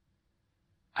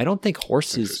 I don't think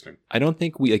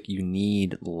you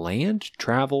need land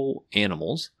travel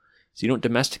animals, so you don't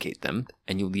domesticate them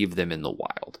and you leave them in the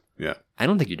wild. Yeah. I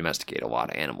don't think you domesticate a lot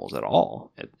of animals at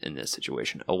all in this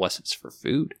situation, unless it's for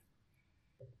food.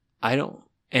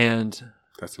 And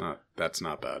that's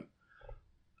not bad.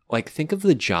 Like, think of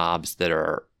the jobs that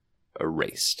are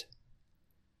erased.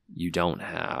 You don't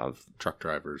have truck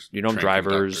drivers. You don't have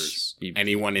drivers.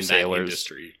 Anyone in sailors, that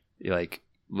industry.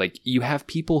 Like you have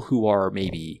people who are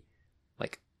maybe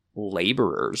like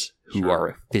laborers who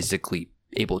are physically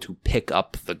able to pick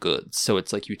up the goods. So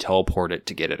it's like you teleport it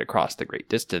to get it across the great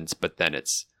distance, but then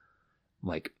it's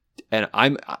like, and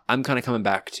I'm kind of coming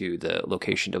back to the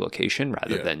location to location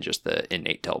rather than just the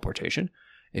innate teleportation.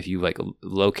 If you like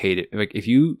locate it, like if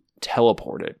you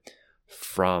teleport it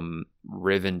from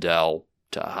Rivendell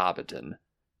to Hobbiton,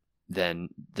 then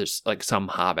there's like some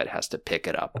hobbit has to pick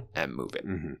it up and move it.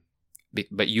 Mm-hmm.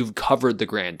 But you've covered the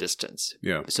grand distance.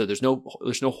 Yeah. So there's no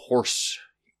horse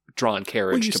drawn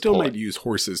carriage. Well, you still might use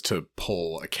horses to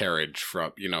pull a carriage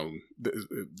from,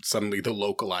 suddenly the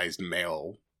localized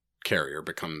mail carrier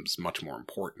becomes much more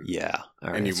important. Yeah.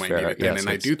 Right, and you might need it then. And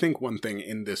I do think one thing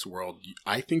in this world,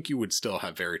 I think you would still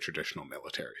have very traditional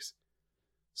militaries.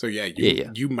 So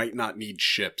you might not need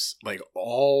ships. Like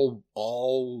all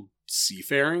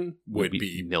seafaring would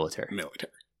be military.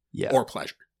 Yeah. Or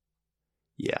pleasure.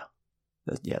 Yeah.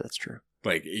 That's true.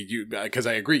 Like because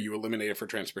I agree, you eliminate it for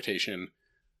transportation.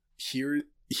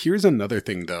 Here's another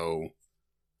thing though.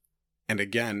 And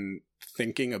again,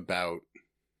 thinking about,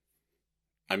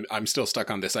 I'm still stuck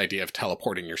on this idea of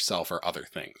teleporting yourself or other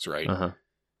things, right? Uh-huh.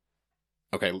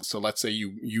 Okay, so let's say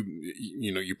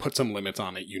you put some limits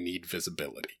on it. You need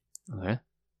visibility. Okay.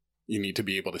 You need to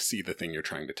be able to see the thing you're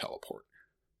trying to teleport.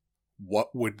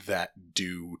 what would that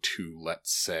do to,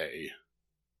 let's say,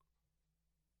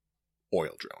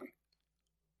 oil drilling?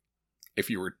 If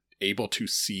you were able to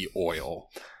see oil,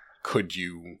 could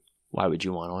you... Why would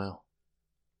you want oil?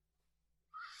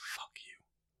 Fuck you.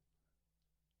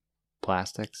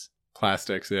 Plastics?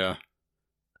 Plastics, yeah.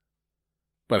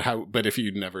 But if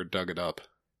you'd never dug it up?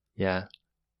 Yeah.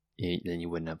 Then you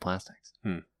wouldn't have plastics.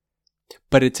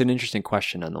 But it's an interesting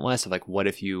question nonetheless of like, what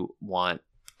if you want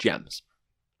gems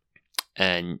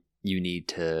and you need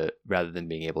to, rather than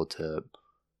being able to,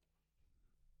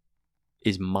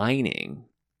 is mining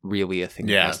really a thing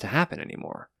that has to happen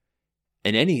anymore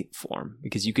in any form?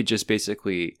 Because you could just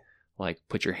basically like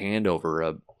put your hand over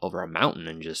a mountain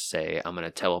and just say, I'm going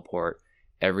to teleport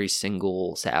every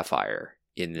single sapphire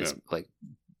in this,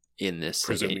 in this.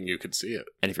 Presuming you could see it.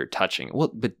 And if you're touching it,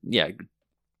 well, but yeah,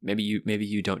 maybe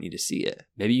you don't need to see it.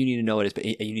 Maybe you need to know what it is, but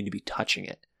you need to be touching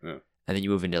it. Yeah. And then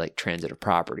you move into like transitive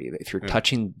property. But if you're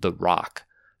touching the rock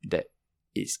that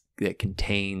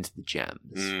contains the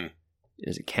gems,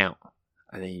 does it count?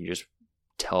 And then you just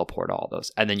teleport all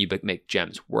those, and then you make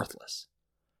gems worthless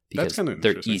because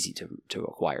they're easy to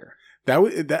acquire. I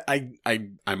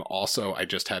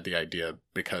just had the idea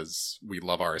because we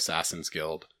love our Assassin's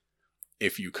Guild.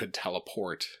 If you could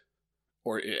teleport,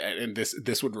 and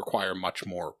this would require much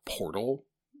more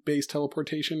portal-based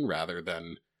teleportation rather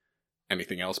than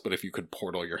anything else. But if you could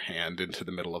portal your hand into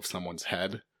the middle of someone's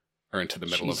head or into the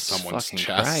middle of someone's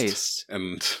chest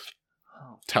and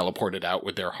teleport it out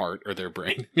with their heart or their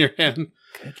brain in your hand.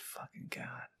 Good fucking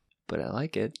God. But I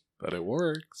like it. But it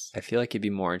works. I feel like it'd be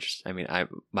more interesting. I mean,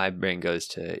 my brain goes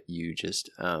to you just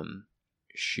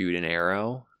shoot an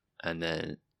arrow and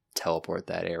then teleport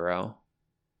that arrow.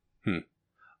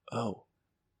 Oh,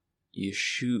 you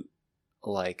shoot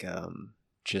like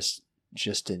just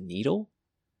a needle?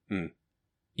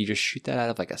 You just shoot that out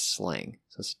of like a sling.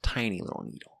 So it's a tiny little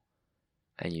needle.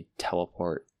 And you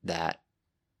teleport that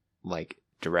like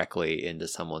directly into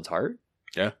someone's heart.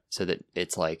 Yeah. So that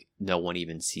it's like no one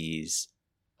even sees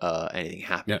anything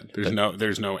happen. Yeah.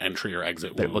 There's no entry or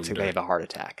exit. But it looks like they have a heart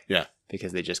attack. Yeah.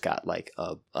 Because they just got like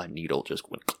a needle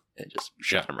just went and just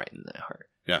shot them right in the heart.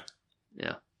 Yeah.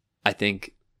 Yeah. I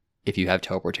think if you have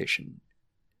teleportation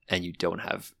and you don't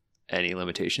have any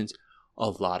limitations, a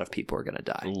lot of people are going to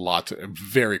die.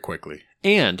 Very quickly.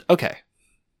 And, okay.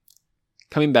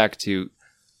 Coming back to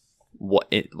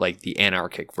like the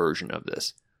anarchic version of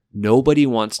this, nobody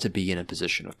wants to be in a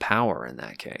position of power in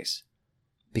that case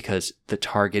because the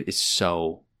target is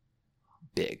so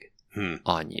big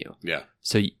on you. Yeah.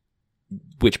 So,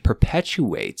 which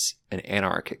perpetuates an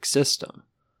anarchic system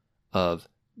of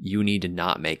you need to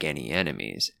not make any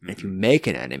enemies. And if you make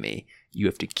an enemy, you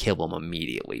have to kill them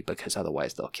immediately because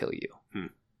otherwise they'll kill you.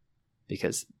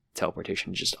 Because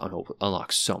teleportation just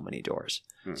unlocks so many doors.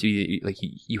 So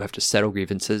you have to settle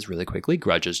grievances really quickly.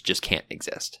 Grudges just can't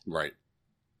exist. Right.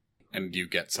 And you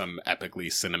get some epically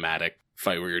cinematic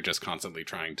fight where you're just constantly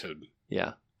trying to...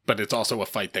 Yeah. But it's also a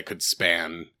fight that could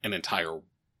span an entire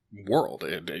world,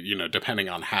 depending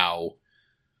on how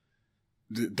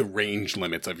the range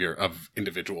limits of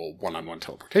individual one-on-one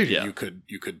teleportation. Yeah.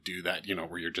 You could do that,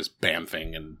 where you're just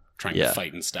bamfing and trying to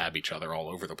fight and stab each other all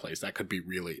over the place. That could be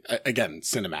really, again,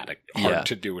 cinematic, hard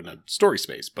to do in a story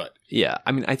space, but... Yeah,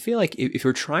 I mean, I feel like if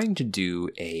you're trying to do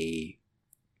a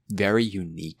very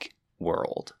unique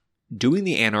world, doing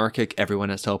the anarchic, everyone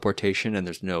has teleportation and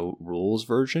there's no rules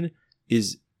version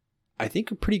is, I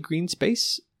think, a pretty green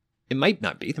space. It might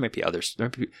not be. There might be others.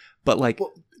 But like...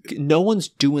 Well, no one's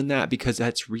doing that because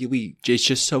it's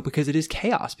just so because it is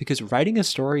chaos. Because writing a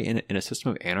story in a system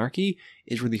of anarchy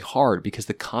is really hard because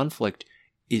the conflict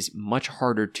is much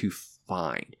harder to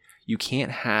find. You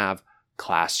can't have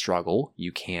class struggle.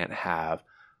 You can't have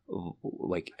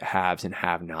like haves and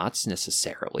have-nots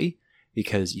necessarily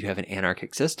because you have an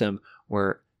anarchic system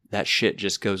where that shit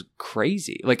just goes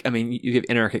crazy. Like, I mean, you have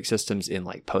anarchic systems in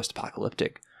like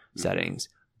post-apocalyptic settings,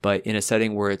 but in a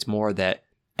setting where it's more that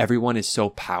everyone is so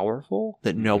powerful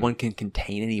that no one can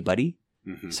contain anybody.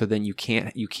 So then you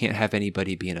can't have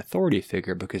anybody be an authority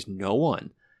figure because no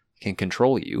one can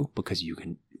control you because you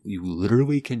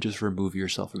literally can just remove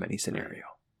yourself from any scenario.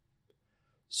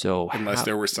 So unless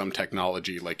there was some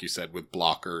technology, like you said, with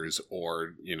blockers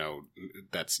or,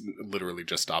 that's literally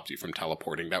just stops you from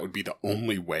teleporting, that would be the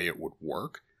only way it would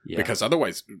work. Yeah. Because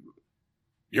otherwise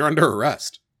you're under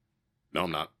arrest. No,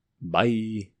 I'm not.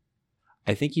 Bye.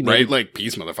 I think you maybe, like,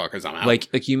 peace, motherfuckers, I'm out.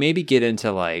 Like you maybe get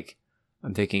into like,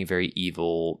 I'm thinking very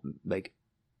evil like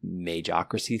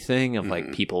mageocracy thing of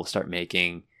like people start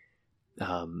making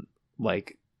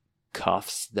like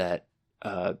cuffs that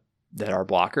that are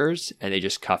blockers, and they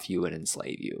just cuff you and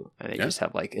enslave you, and they Yeah. just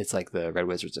have like it's like the Red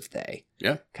Wizards of Thay,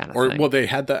 Yeah. kind of Or thing. well, they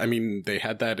had that. I mean, they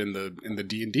had that in the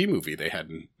D&D movie. They had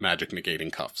magic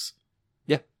negating cuffs.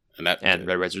 Yeah. and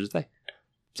Red Wizards of Thay.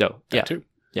 So that yeah, too.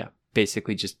 yeah,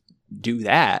 basically just do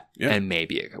that, Yeah. and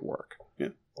maybe it could work. Yeah.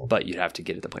 But you'd have to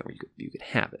get to the point where you could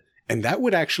have it. And that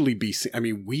would actually be. I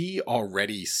mean, we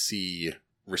already see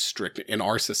in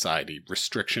our society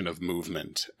restriction of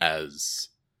movement as.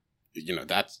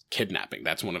 That's kidnapping.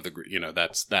 That's one of the,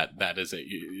 that is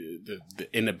the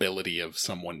inability of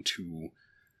someone to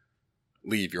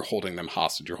leave. You're holding them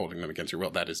hostage. You're holding them against your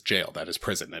will. That is jail. That is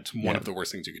prison. That's one of the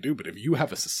worst things you could do. But if you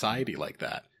have a society like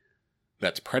that,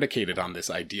 that's predicated on this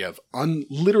idea of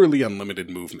literally unlimited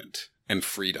movement and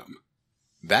freedom,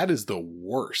 that is the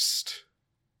worst.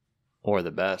 Or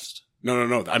the best.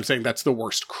 No. I'm saying that's the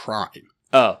worst crime.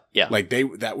 Oh, yeah. Like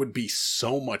that would be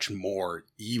so much more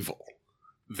evil.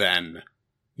 Then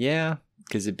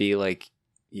because it'd be like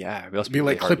it'd be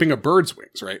like clipping a bird's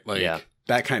wings, right? Like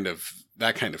that kind of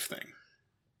thing.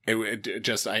 It would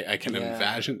just I can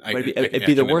envision. It'd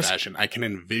be the worst. I can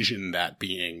envision that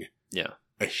being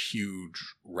a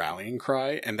huge rallying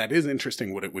cry, and that is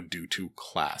interesting. What it would do to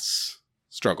class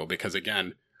struggle, because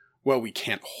again, we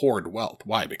can't hoard wealth.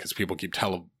 Why? Because people keep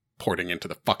teleporting into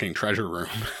the fucking treasure room,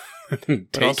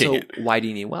 But also, why do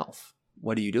you need wealth?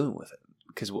 What are you doing with it?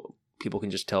 Because people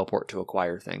can just teleport to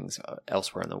acquire things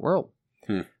elsewhere in the world,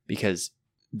 because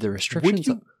the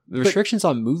restrictions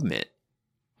on movement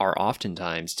are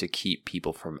oftentimes to keep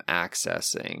people from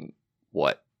accessing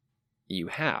what you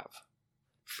have: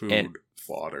 food,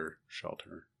 water,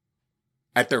 shelter.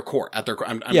 At their core,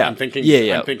 I'm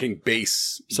thinking, I'm thinking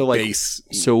base. So like,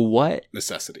 what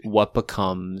necessity? What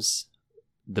becomes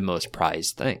the most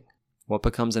prized thing? What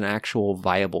becomes an actual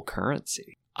viable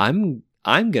currency?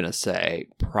 I'm going to say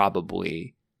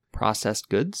probably processed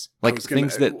goods, like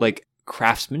things that like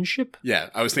craftsmanship. Yeah,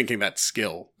 I was thinking that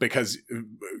skill, because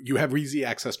you have easy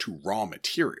access to raw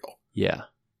material. Yeah.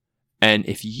 And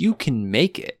if you can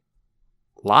make it,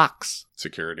 locks.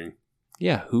 Security.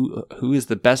 Yeah, who is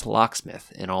the best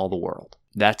locksmith in all the world?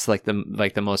 That's like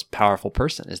the most powerful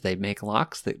person, is they make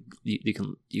locks that you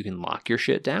can lock your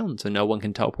shit down so no one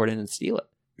can teleport in and steal it.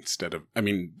 Instead of,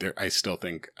 I still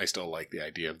like the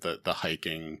idea of the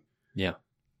hiking. Yeah.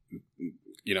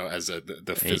 As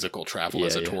the physical travel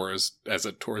as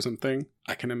a tourism thing.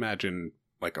 I can imagine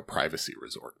like a privacy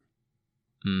resort.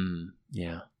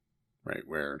 Yeah. Right.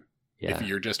 Where if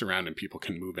you're just around and people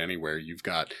can move anywhere, you've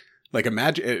got like,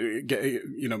 imagine,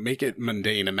 make it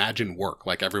mundane. Imagine work.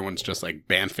 Like everyone's just like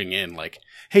banfing in like,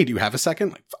 hey, do you have a second?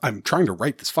 Like, I'm trying to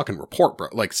write this fucking report, bro.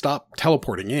 Like, stop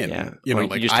teleporting in. Yeah.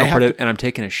 Like you just teleport it and I'm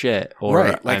taking a shit. Or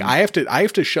right. Like I have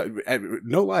to shut,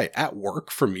 no lie, at work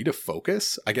for me to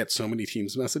focus. I get so many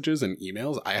Teams messages and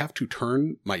emails. I have to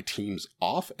turn my Teams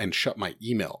off and shut my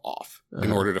email off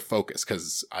in order to focus,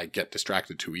 because I get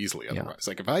distracted too easily otherwise.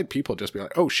 Like if I had people just be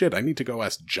like, oh shit, I need to go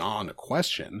ask John a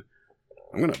question,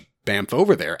 I'm going to bamf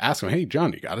over there, ask him, hey,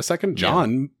 John, you got a second?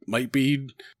 John might be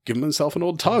giving himself an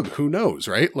old tug. Who knows,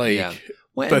 right? Like,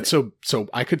 but so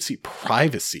I could see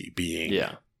privacy being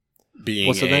a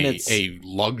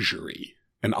luxury,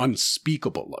 an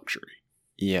unspeakable luxury.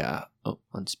 Yeah. Oh,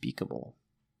 unspeakable.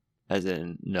 As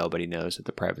in nobody knows that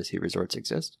the privacy resorts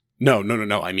exist? No.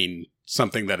 I mean,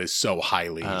 something that is so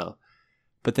highly... Oh.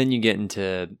 But then you get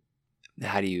into...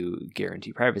 How do you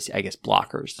guarantee privacy? I guess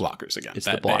blockers. Blockers again. It's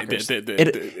the blockers.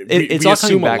 It's all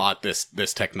assume a lot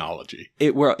this technology.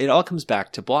 It all comes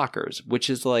back to blockers,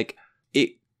 which is like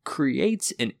it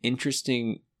creates an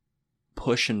interesting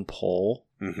push and pull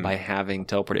by having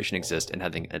teleportation exist and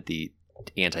having the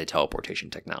anti-teleportation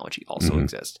technology also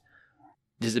exist.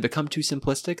 Does it become too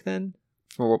simplistic then,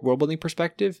 from a world building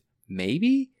perspective?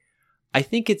 Maybe. I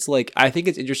think it's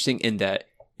interesting in that.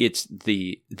 It's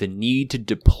the need to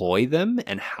deploy them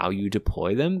and how you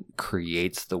deploy them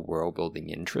creates the world building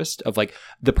interest of like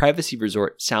the privacy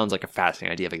resort sounds like a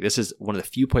fascinating idea. Like this is one of the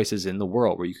few places in the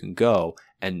world where you can go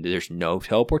and there's no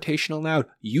teleportation allowed.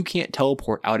 You can't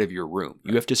teleport out of your room.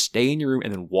 You have to stay in your room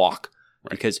and then walk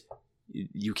because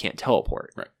you can't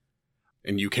teleport. Right.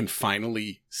 And you can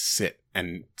finally sit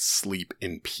and sleep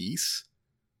in peace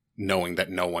knowing that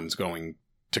no one's going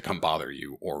to come bother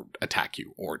you or attack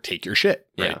you or take your shit.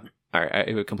 Right? Yeah. All right. I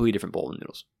have a completely different bowl of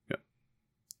noodles. Yeah.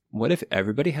 What if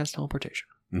everybody has teleportation?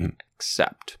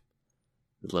 Except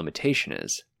the limitation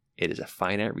is it is a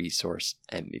finite resource,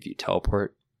 and if you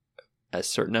teleport a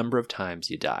certain number of times,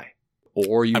 you die.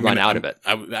 Or you run out of it.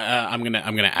 I'm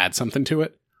gonna add something to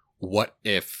it. What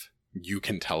if you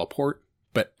can teleport,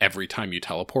 but every time you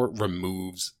teleport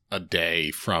removes a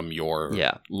day from your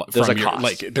there's a your, cost.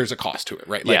 like there's a cost to it,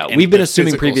 right? Yeah, Like, we've been the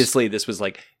assuming physicals- previously this was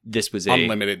a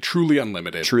unlimited, truly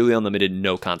unlimited,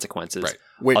 no consequences, right?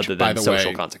 Which, other by than the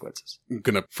social way, consequences.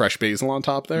 gonna fresh basil on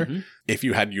top there. Mhm. If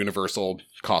you had universal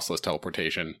costless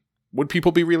teleportation, would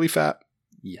people be really fat?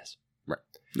 Yes.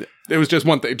 It was just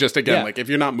one thing. Just again, Yeah. like if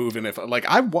you're not moving, if like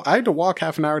I had to walk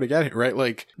half an hour to get here, right?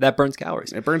 Like That burns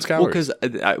calories. it burns Well, calories.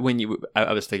 because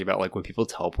I was thinking about like when people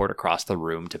teleport across the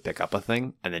room to pick up a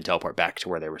thing and then teleport back to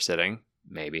where they were sitting,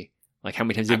 maybe. Like how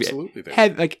many times Absolutely,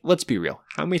 let's be real.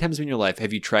 How many times in your life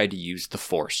have you tried to use the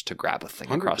force to grab a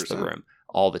thing across the 100%. room?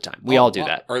 All the time. We all do lot.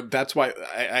 that. Or that's why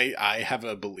I have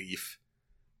a belief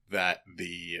that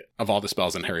of all the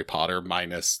spells in Harry Potter,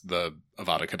 minus the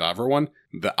Avada Kedavra one,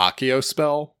 the Accio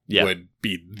spell would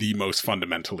be the most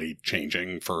fundamentally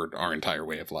changing for our entire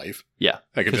way of life. Yeah.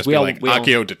 I could 'Cause just we be all- like we all-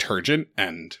 Accio detergent,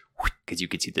 and Because you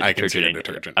could see the I can see detergent.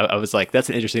 the detergent. I was like, that's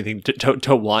an interesting thing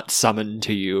to want summoned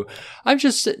to you. I'm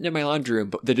just sitting in my laundry room,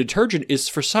 but the detergent is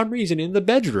for some reason in the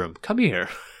bedroom. Come here.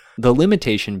 The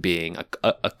limitation being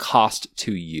a cost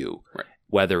to you, right.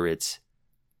 Whether it's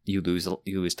you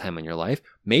lose time in your life,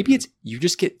 maybe it's you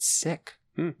just get sick.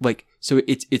 Like, so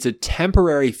it's a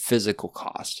temporary physical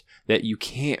cost that you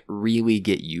can't really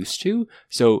get used to.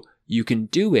 So you can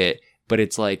do it, but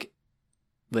it's like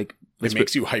it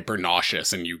makes you hyper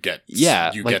nauseous, and you get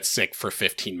get sick for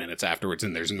 15 minutes afterwards,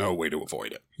 and there's no way to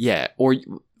avoid it. Yeah, or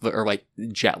like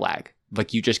jet lag.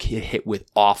 Like you just get hit with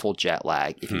awful jet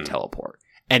lag if you teleport,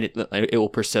 and it will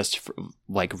persist for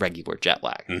like regular jet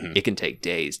lag. It can take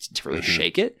days to really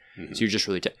shake it. So you're just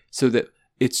really so that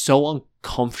it's so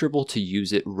uncomfortable to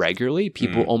use it regularly.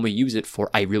 People only use it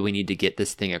for I really need to get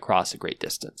this thing across a great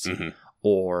distance,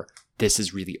 or this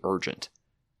is really urgent.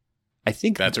 I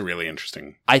think that's a really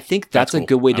interesting. I think that's cool. a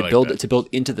good way to like build that. to build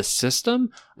into the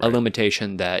system a Right.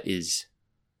 limitation that is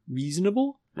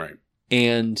reasonable, Right.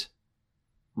 and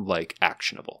like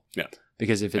actionable. Yeah.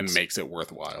 Because if and makes it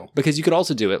worthwhile. because you could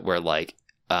also do it where like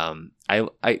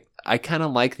I kind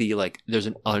of like the like there's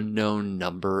an unknown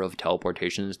number of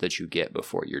teleportations that you get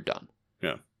before you're done.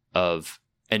 Yeah.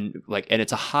 And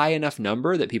it's a high enough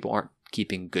number that people aren't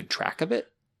keeping good track of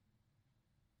it.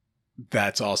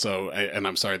 That's also, and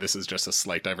I'm sorry, this is just a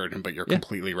slight diversion, but you're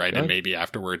completely right. And maybe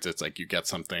afterwards it's like you get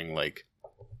something like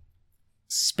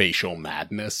spatial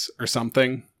madness or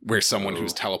something, where someone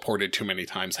who's teleported too many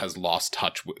times has lost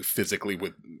touch physically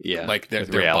with like their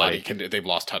body they've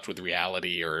lost touch with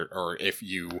reality, or if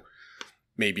you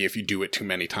do it too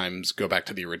many times, go back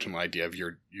to the original idea of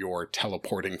you're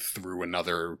teleporting through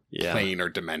another plane or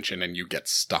dimension, and you get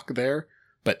stuck there,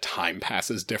 but time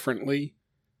passes differently.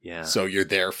 Yeah. So you're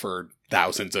there for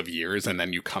thousands of years, and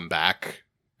then you come back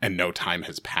and no time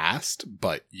has passed,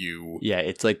 but you... Yeah,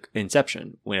 it's like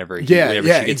Inception. Whenever she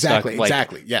gets stuck,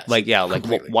 exactly. Yes.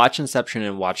 Watch Inception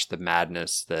and watch the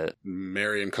madness that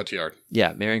Marion Cotillard.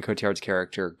 Yeah, Marion Cotillard's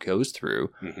character goes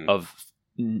through of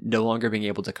no longer being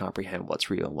able to comprehend what's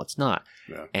real and what's not.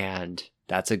 Yeah. And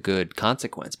that's a good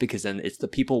consequence, because then it's the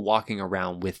people walking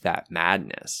around with that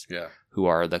madness who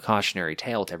are the cautionary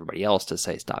tale to everybody else to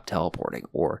say, stop teleporting,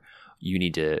 or you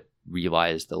need to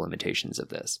realize the limitations of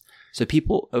this. So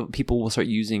people will start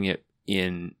using it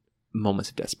in moments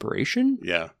of desperation.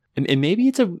 Yeah. And maybe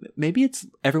it's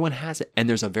everyone has it, and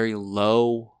there's a very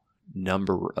low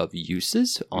number of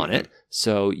uses on it.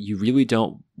 So you really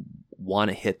don't want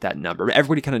to hit that number.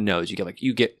 Everybody kind of knows you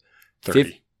get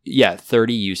 30.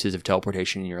 30 uses of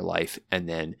teleportation in your life, and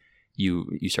then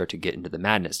you start to get into the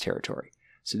madness territory.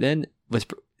 So then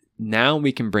now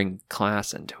we can bring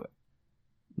class into it.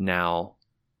 Now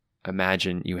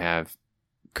imagine you have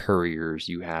couriers,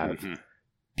 you have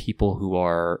people who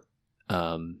are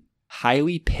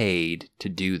highly paid to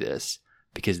do this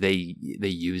because they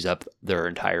use up their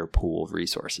entire pool of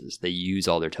resources. They use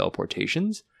all their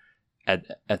teleportations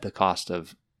at the cost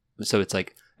of, so it's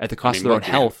like at the cost of their own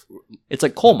health. It's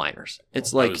like coal miners.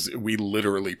 It's like we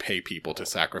literally pay people to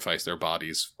sacrifice their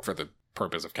bodies for the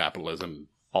purpose of capitalism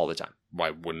all the time.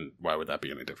 Why would that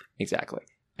be any different? Exactly.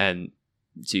 And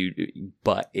so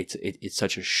but it's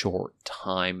such a short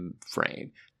time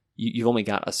frame. You've only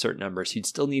got a certain number, so you'd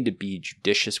still need to be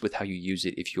judicious with how you use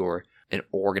it if you're an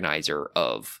organizer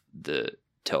of the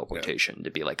teleportation,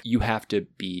 to be like, you have to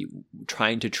be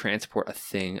trying to transport a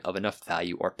thing of enough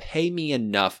value, or pay me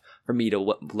enough for me to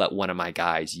let one of my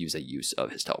guys use a use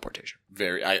of his teleportation.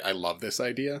 I love this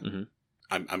idea.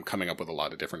 I'm coming up with a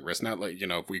lot of different risks now. Like,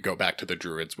 if we go back to the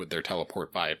druids with their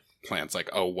teleport vibe plans, like,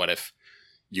 oh, what if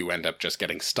you end up just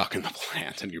getting stuck in the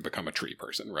plant and you become a tree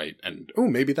person, right? And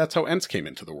maybe that's how Ents came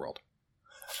into the world.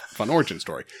 fun origin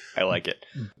story. I like it.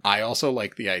 I also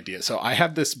like the idea. So I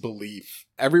have this belief.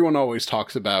 Everyone always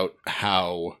talks about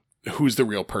how who's the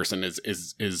real person. Is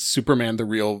Superman the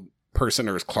real person,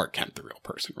 or is Clark Kent the real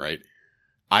person, right?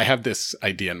 I have this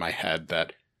idea in my head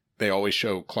that they always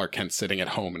show Clark Kent sitting at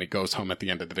home, and he goes home at the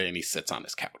end of the day and he sits on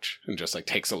his couch and just like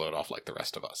takes a load off like the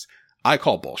rest of us. I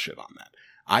call bullshit on that.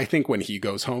 I think when he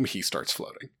goes home, he starts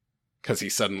floating. Because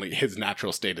his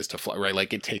natural state is to float, right?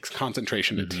 Like it takes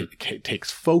concentration, it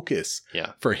takes focus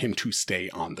for him to stay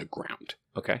on the ground.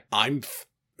 Okay. I'm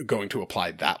going to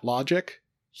apply that logic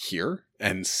here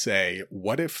and say,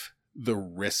 what if the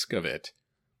risk of it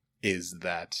is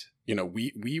that, you know,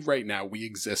 we right now, we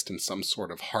exist in some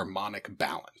sort of harmonic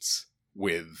balance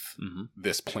with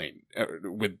this plane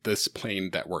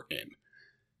that we're in.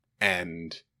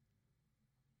 And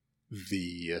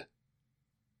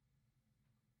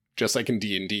just like in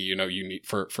D&D, you know, you need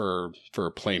for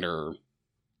planar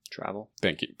travel.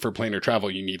 Thank you. For planar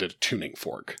travel, you need a tuning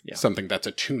fork, something that's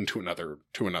attuned to another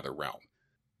realm.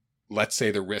 Let's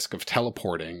say the risk of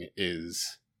teleporting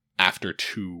is after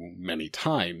too many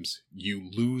times, you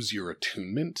lose your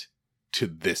attunement to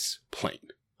this plane.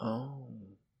 Oh.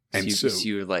 And so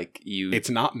you're like, it's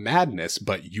not madness,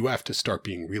 but you have to start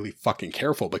being really fucking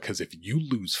careful, because if you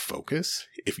lose focus,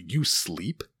 if you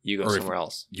sleep, you go somewhere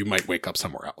else. You might wake up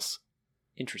somewhere else.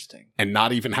 Interesting. And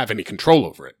not even have any control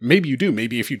over it. Maybe you do.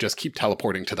 Maybe if you just keep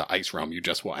teleporting to the ice realm, you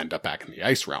just will end up back in the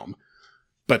ice realm.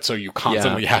 But so you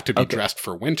constantly have to be dressed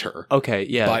for winter. Okay,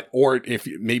 yeah. But, or if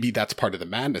maybe that's part of the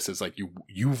madness, is like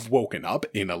you've woken up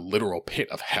in a literal pit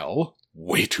of hell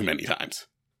way too many times.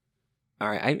 All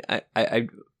right,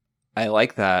 I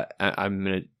like that. I'm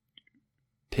going to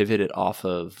pivot it off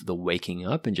of the waking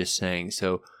up and just saying,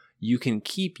 so you can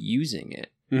keep using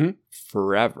it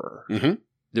forever.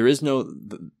 There is no,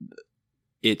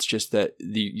 it's just that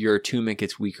your attunement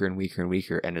gets weaker and weaker and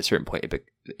weaker. And at a certain point,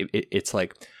 it's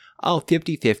like,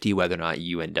 50-50 whether or not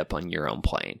you end up on your own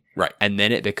plane. Right. And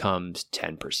then it becomes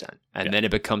 10%. And then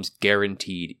it becomes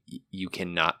guaranteed you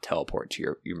cannot teleport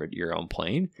to your own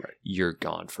plane. Right. You're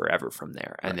gone forever from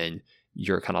there. And then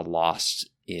you're kind of lost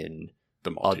in the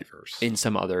multiverse, in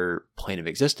some other plane of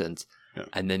existence. Yeah.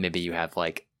 And then maybe you have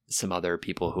like some other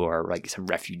people who are like some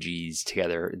refugees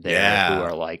together there who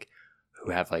are like,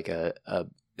 who have like they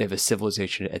have a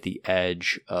civilization at the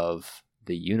edge of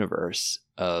the universe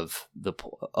of the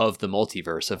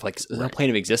multiverse of like a plane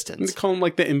of existence. They call them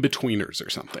like the in-betweeners or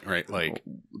something, right? Like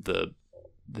the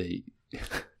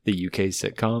UK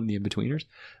sitcom, The In-Betweeners.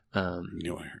 I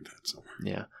heard that somewhere.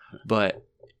 Yeah. But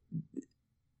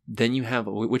then you have,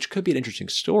 which could be an interesting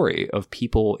story of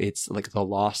people, it's like the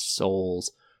lost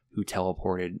souls who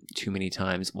teleported too many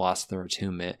times, lost their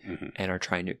attunement, and are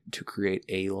trying to create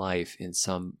a life in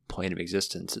some plane of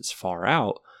existence that's far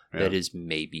out that is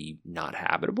maybe not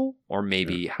habitable, or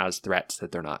maybe has threats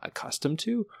that they're not accustomed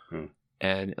to.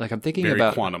 And like I'm thinking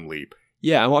about Quantum Leap.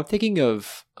 Yeah, well, I'm thinking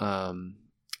of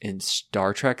in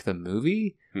Star Trek the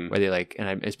movie, where they like,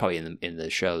 and it's probably in the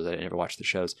shows. I never watched the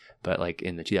shows, but like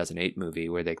in the 2008 movie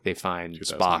where they find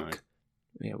Spock,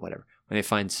 whatever. When they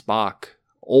find Spock,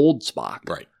 old Spock,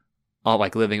 right,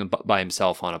 like living by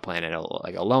himself on a planet,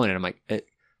 like alone, and I'm like,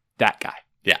 that guy.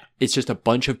 Yeah, it's just a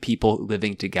bunch of people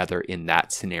living together in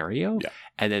that scenario,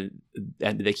 and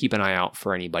they keep an eye out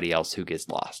for anybody else who gets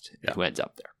lost, who ends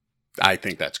up there. I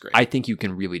think that's great. I think you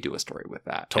can really do a story with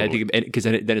that. Totally. Because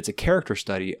then it's a character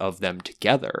study of them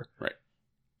together. Right.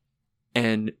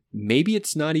 And maybe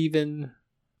it's not even...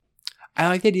 I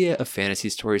like the idea of fantasy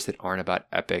stories that aren't about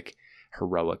epic,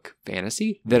 heroic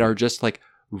fantasy, that are just like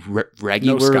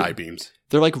regular... No sky beams.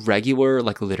 They're like regular,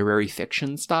 like literary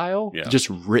fiction style, just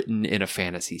written in a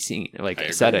fantasy scene, like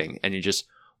a setting. And you just...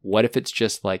 What if it's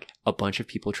just like a bunch of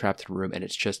people trapped in a room and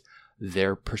it's just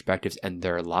their perspectives and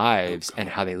their lives and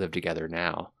how they live together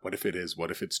now? What if it is? What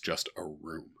if it's just a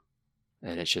room?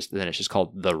 And it's just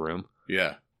called The Room.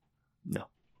 Yeah. No.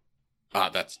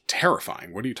 That's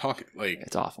terrifying. What are you talking? Like,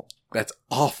 it's awful. That's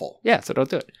awful. Yeah, so don't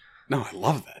do it. No, I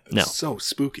love that. It's so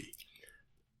spooky.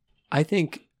 I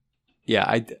think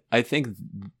I think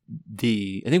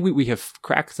we have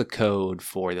cracked the code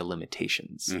for the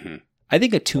limitations. Mm-hmm. I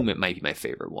think attunement might be my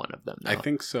favorite one of them, though. I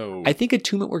think so. I think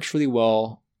attunement works really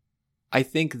well. I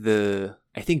think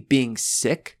being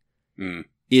sick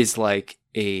is like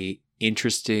a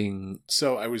interesting.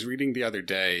 So I was reading the other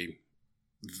day,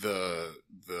 the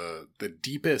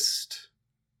deepest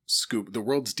the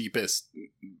world's deepest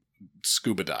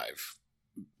scuba dive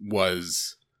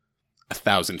was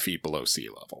 1,000 feet below sea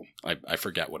level. I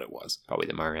forget what it was. Probably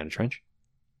the Mariana Trench.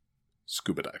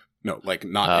 scuba dive. No, like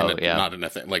not Oh, in a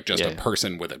thing, like just Yeah. a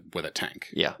person with a tank.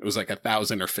 Yeah. It was like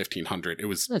 1,000 or 1,500. It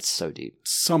was That's so deep.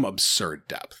 some absurd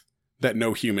depth that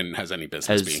no human has any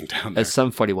business being down there. As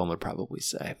some 41 would probably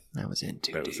say. That was in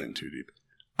too deep. That was in too deep.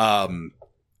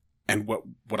 And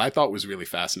what I thought was really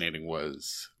fascinating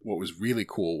was, what was really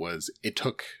cool was it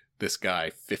took this guy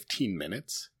 15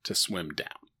 minutes to swim down.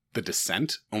 The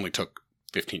descent only took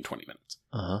 15, 20 minutes.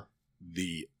 Uh-huh.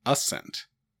 The ascent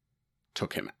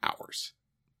took him hours.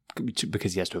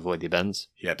 Because he has to avoid the bends?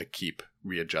 He had to keep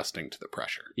readjusting to the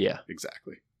pressure. Yeah.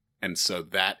 Exactly. And so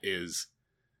there is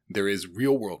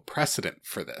real world precedent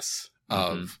for this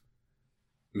of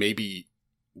maybe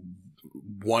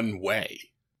one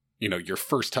way. You know, your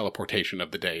first teleportation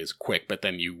of the day is quick, but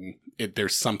then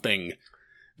there's something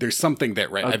that,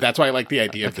 right? Okay. That's why I like the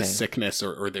idea of the Okay. sickness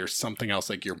or there's something else,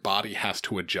 like your body has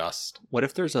to adjust. What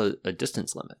if there's a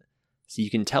distance limit? So you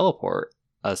can teleport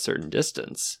a certain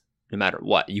distance no matter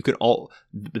what.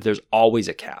 But there's always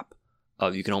a cap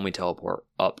of you can only teleport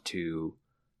up to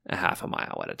a half a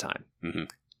mile at a time. Mm-hmm.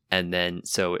 And then,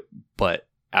 but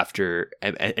after,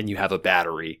 and you have a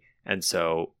battery. And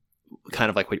so kind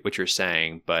of like what you're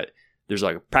saying, but there's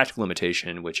like a practical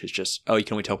limitation, which is just, you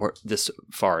can only teleport this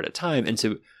far at a time. And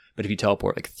so, but if you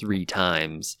teleport like 3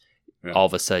 times, all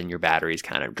of a sudden your battery is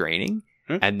kind of draining.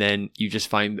 And then you just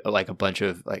find like a bunch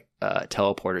of like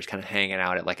teleporters kind of hanging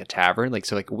out at like a tavern. Like,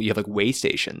 so like we have like way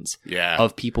stations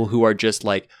of people who are just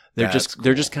like, they're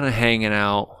just kind of hanging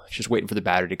out, just waiting for the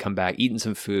battery to come back, eating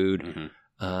some food.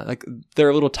 Mm-hmm. Like they're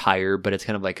a little tired, but it's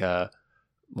kind of like a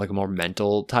more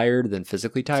mental tired than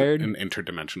physically tired. An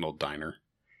interdimensional diner.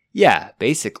 Yeah,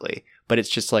 basically. But it's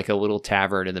just like a little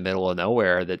tavern in the middle of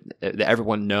nowhere that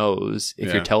everyone knows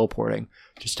if you're teleporting.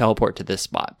 Just teleport to this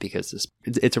spot because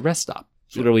it's a rest stop.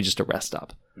 It's literally just a rest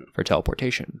stop for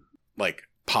teleportation. Like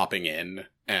popping in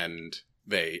and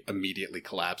they immediately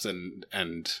collapse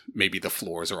and maybe the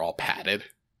floors are all padded.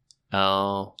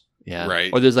 Oh, yeah.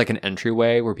 Right. Or there's like an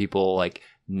entryway where people like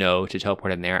know to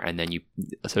teleport in there and then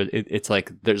so it's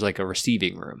like there's like a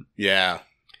receiving room. Yeah.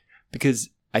 Because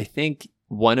I think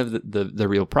one of the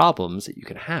real problems that you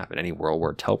can have in any world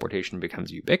where teleportation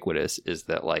becomes ubiquitous is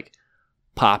that like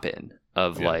pop in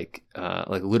of like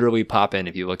literally pop in.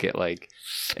 If you look at like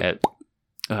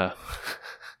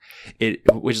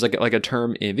which is like a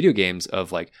term in video games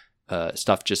of like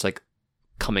stuff just like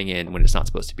coming in when it's not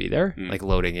supposed to be there, like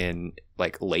loading in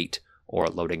like late or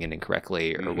loading in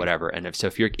incorrectly or whatever. And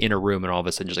if you're in a room and all of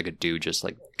a sudden just like a dude just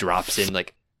like drops in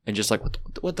like and just like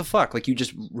what the fuck, like you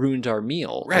just ruined our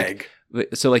meal, Reg.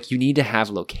 So like you need to have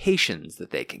locations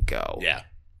that they can go. Yeah.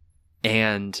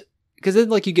 And because then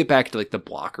like you get back to like the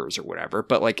blockers or whatever,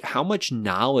 but like how much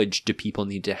knowledge do people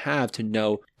need to have to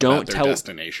know About their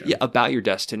destination. Yeah, about your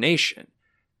destination.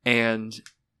 And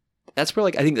that's where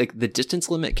like I think like the distance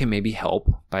limit can maybe help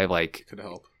by like could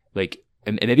help. Like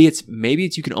and maybe it's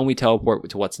you can only teleport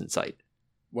to what's in sight.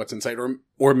 What's in sight,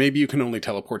 or maybe you can only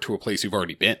teleport to a place you've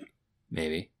already been.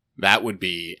 Maybe. That would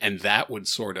be interesting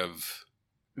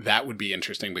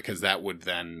because that would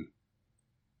then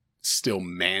still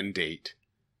mandate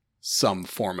some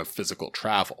form of physical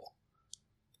travel,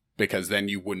 because then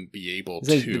you wouldn't be able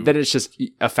to. Then it's just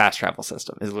a fast travel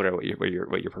system is literally what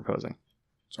you're proposing.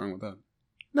 What's wrong with that?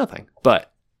 Nothing.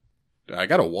 But I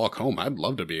gotta walk home. I'd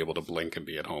love to be able to blink and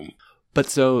be at home. But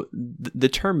so the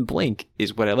term blink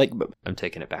is what I like, but I'm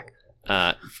taking it back.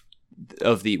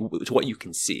 To what you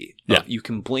can see. Yeah. You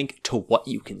can blink to what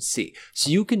you can see. So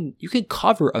you can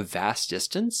cover a vast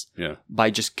distance by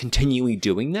just continually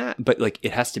doing that, but like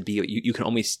it has to be you can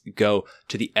only go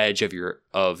to the edge of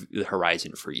the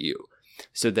horizon for you.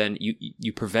 So then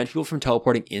you prevent people from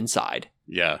teleporting inside.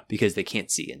 Yeah. Because they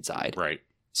can't see inside. Right.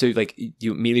 So like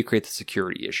you immediately create the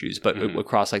security issues, but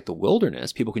across like the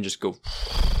wilderness, people can just go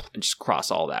and just cross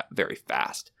all that very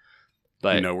fast.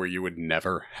 But you know where you would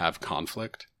never have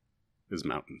conflict is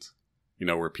mountains. You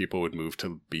know where people would move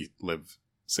to live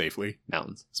safely?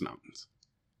 Mountains. It's mountains.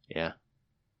 Yeah.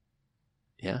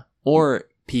 Yeah. Or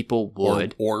people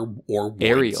would or woods.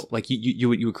 aerial. Like you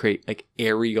would create like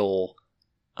aerial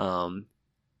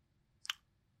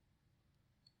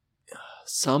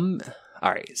some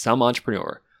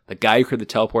entrepreneur, the guy who created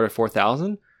the teleporter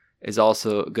 4000 is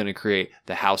also going to create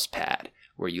the house pad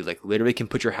where you like literally can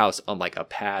put your house on like a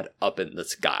pad up in the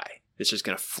sky. It's just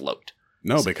going to float.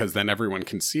 No, because then everyone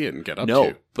can see it and get up to you.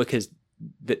 No, because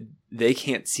they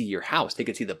can't see your house. They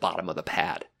can see the bottom of the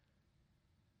pad.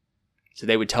 So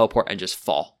they would teleport and just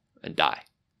fall and die.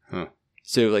 Huh.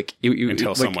 So like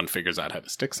until someone figures out how to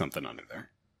stick something under there.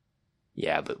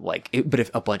 Yeah, but but if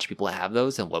a bunch of people have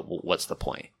those, then what's the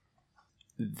point?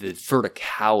 The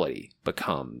verticality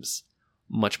becomes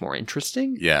much more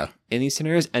interesting Yeah. in these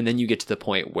scenarios. And then you get to the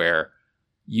point where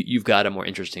you've got a more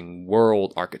interesting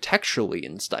world architecturally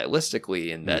and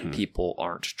stylistically, and that people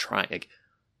aren't trying. Like,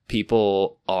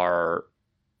 people are,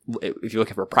 if you're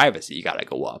looking for privacy, you got to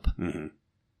go up. Mm-hmm.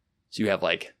 So you have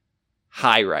like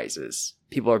high rises.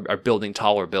 People are building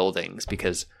taller buildings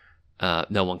because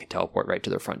no one can teleport right to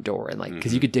their front door. And like,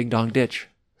 because you could ding dong ditch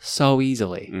so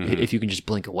easily if you can just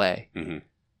blink away.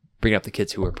 Bring up the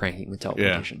kids who are pranking with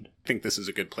teleportation. I think this is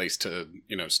a good place to,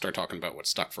 start talking about what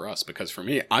stuck for us, because for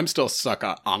me, I'm still stuck,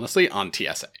 honestly, on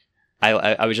TSA.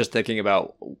 I was just thinking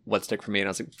about what stuck for me, and I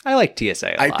was like, I like TSA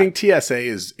a lot. I think TSA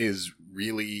is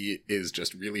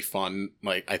just really fun.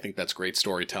 Like, I think that's great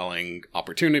storytelling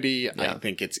opportunity. Yeah. I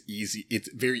think it's easy.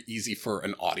 It's very easy for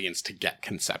an audience to get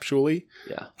conceptually.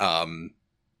 Yeah.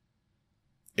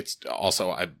 It's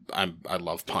also, I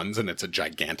love puns, and it's a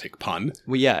gigantic pun.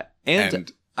 Well, yeah.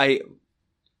 And I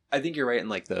think you're right in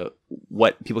like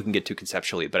what people can get to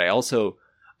conceptually, but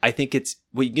I think it's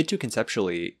what you can get to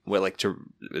conceptually,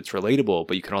 it's relatable,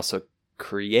 but you can also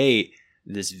create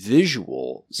this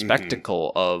visual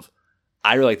spectacle of,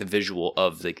 I really like the visual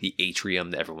of like the atrium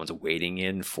that everyone's waiting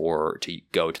in to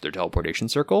go to their teleportation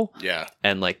circle. Yeah.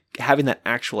 And like having that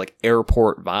actual like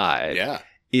airport vibe. Yeah.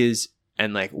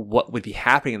 And like what would be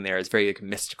happening in there is very like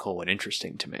mystical and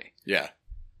interesting to me. Yeah.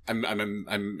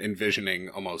 I'm envisioning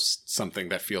almost something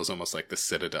that feels almost like the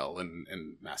Citadel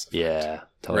in Mass Effect. Yeah,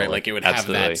 totally. Right, like it would have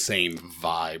that same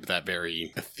vibe, that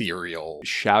very ethereal.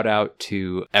 Shout out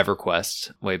to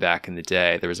EverQuest way back in the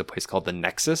day. There was a place called the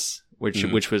Nexus,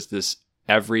 which was this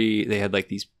they had like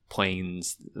these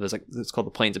planes. It's called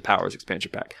the Planes of Powers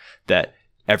expansion pack. That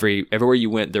everywhere you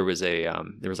went, there was a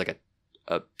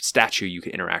statue you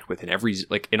could interact with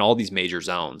in all these major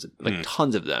zones, like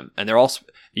tons of them. And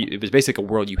it was basically a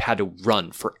world you had to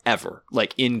run forever,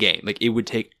 like in game. Like it would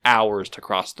take hours to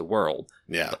cross the world.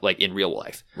 Yeah. Like in real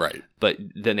life. Right. But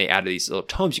then they added these little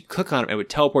tomes. You click on them and it would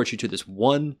teleport you to this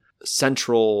one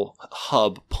central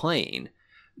hub plane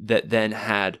that then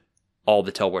had all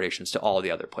the teleportations to all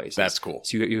the other places. That's cool.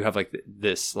 So you have like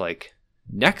this like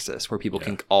nexus where people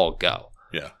can all go.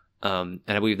 Yeah. And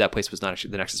I believe that place was not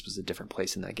actually, the Nexus was a different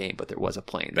place in that game, but there was a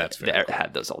plane that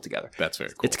had those all together. That's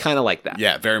very cool. It's kind of like that.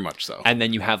 Yeah, very much so. And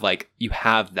then you have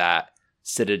that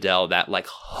Citadel, that like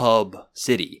hub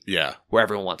city. Yeah. Where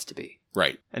everyone wants to be.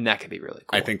 Right. And that can be really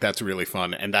cool. I think that's really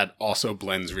fun. And that also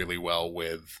blends really well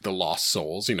with the lost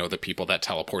souls, the people that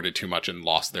teleported too much and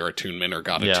lost their attunement or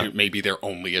got attuned. Maybe they're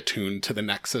only attuned to the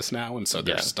Nexus now, and so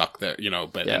they're stuck there,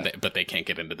 but they can't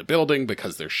get into the building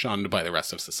because they're shunned by the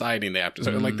rest of society, and they have to,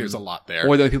 like, there's a lot there.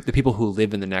 Or the people who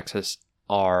live in the Nexus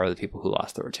are the people who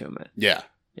lost their attunement. Yeah.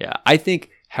 Yeah. I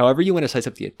think, however you want to slice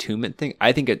up the attunement thing,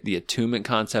 I think the attunement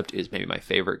concept is maybe my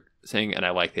favorite thing, and I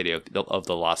like the idea of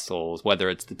the lost souls, whether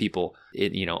it's the people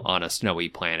on a snowy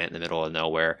planet in the middle of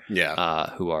nowhere,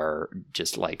 who are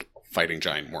just like fighting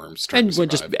giant worms and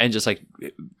just like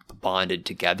bonded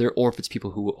together, or if it's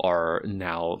people who are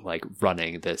now like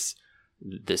running this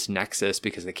nexus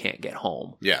because they can't get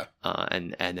home,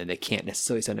 and then they can't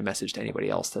necessarily send a message to anybody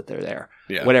else that they're there,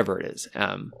 whatever it is.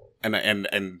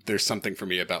 And there's something for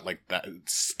me about like that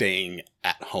staying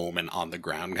at home and on the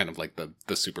ground, kind of like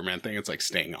the Superman thing. It's like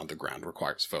staying on the ground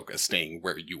requires focus. Staying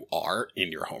where you are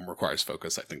in your home requires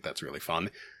focus. I think that's really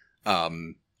fun.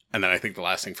 And then I think the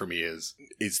last thing for me is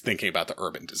thinking about the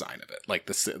urban design of it, like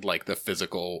the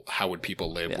physical. How would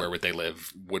people live? Where would they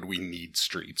live? Would we need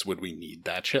streets? Would we need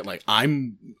that shit? Like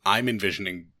I'm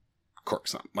envisioning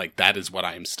Corksum. Like that is what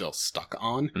I am still stuck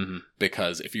on,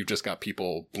 because if you've just got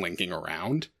people blinking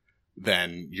around,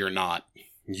 then you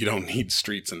don't need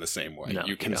streets in the same way. No,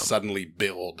 you can suddenly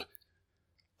build.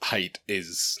 Height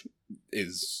is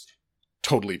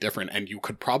totally different, and you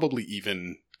could probably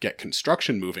even get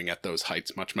construction moving at those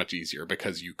heights much, much easier,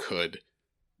 because you could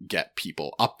get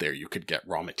people up there. You could get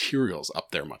raw materials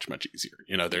up there much, much easier.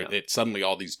 Suddenly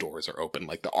all these doors are open.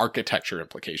 Like the architecture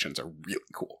implications are really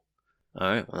cool. All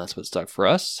right. Well, that's what stuck for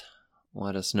us.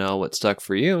 Let us know what stuck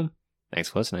for you. Thanks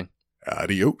for listening.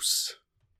 Adios.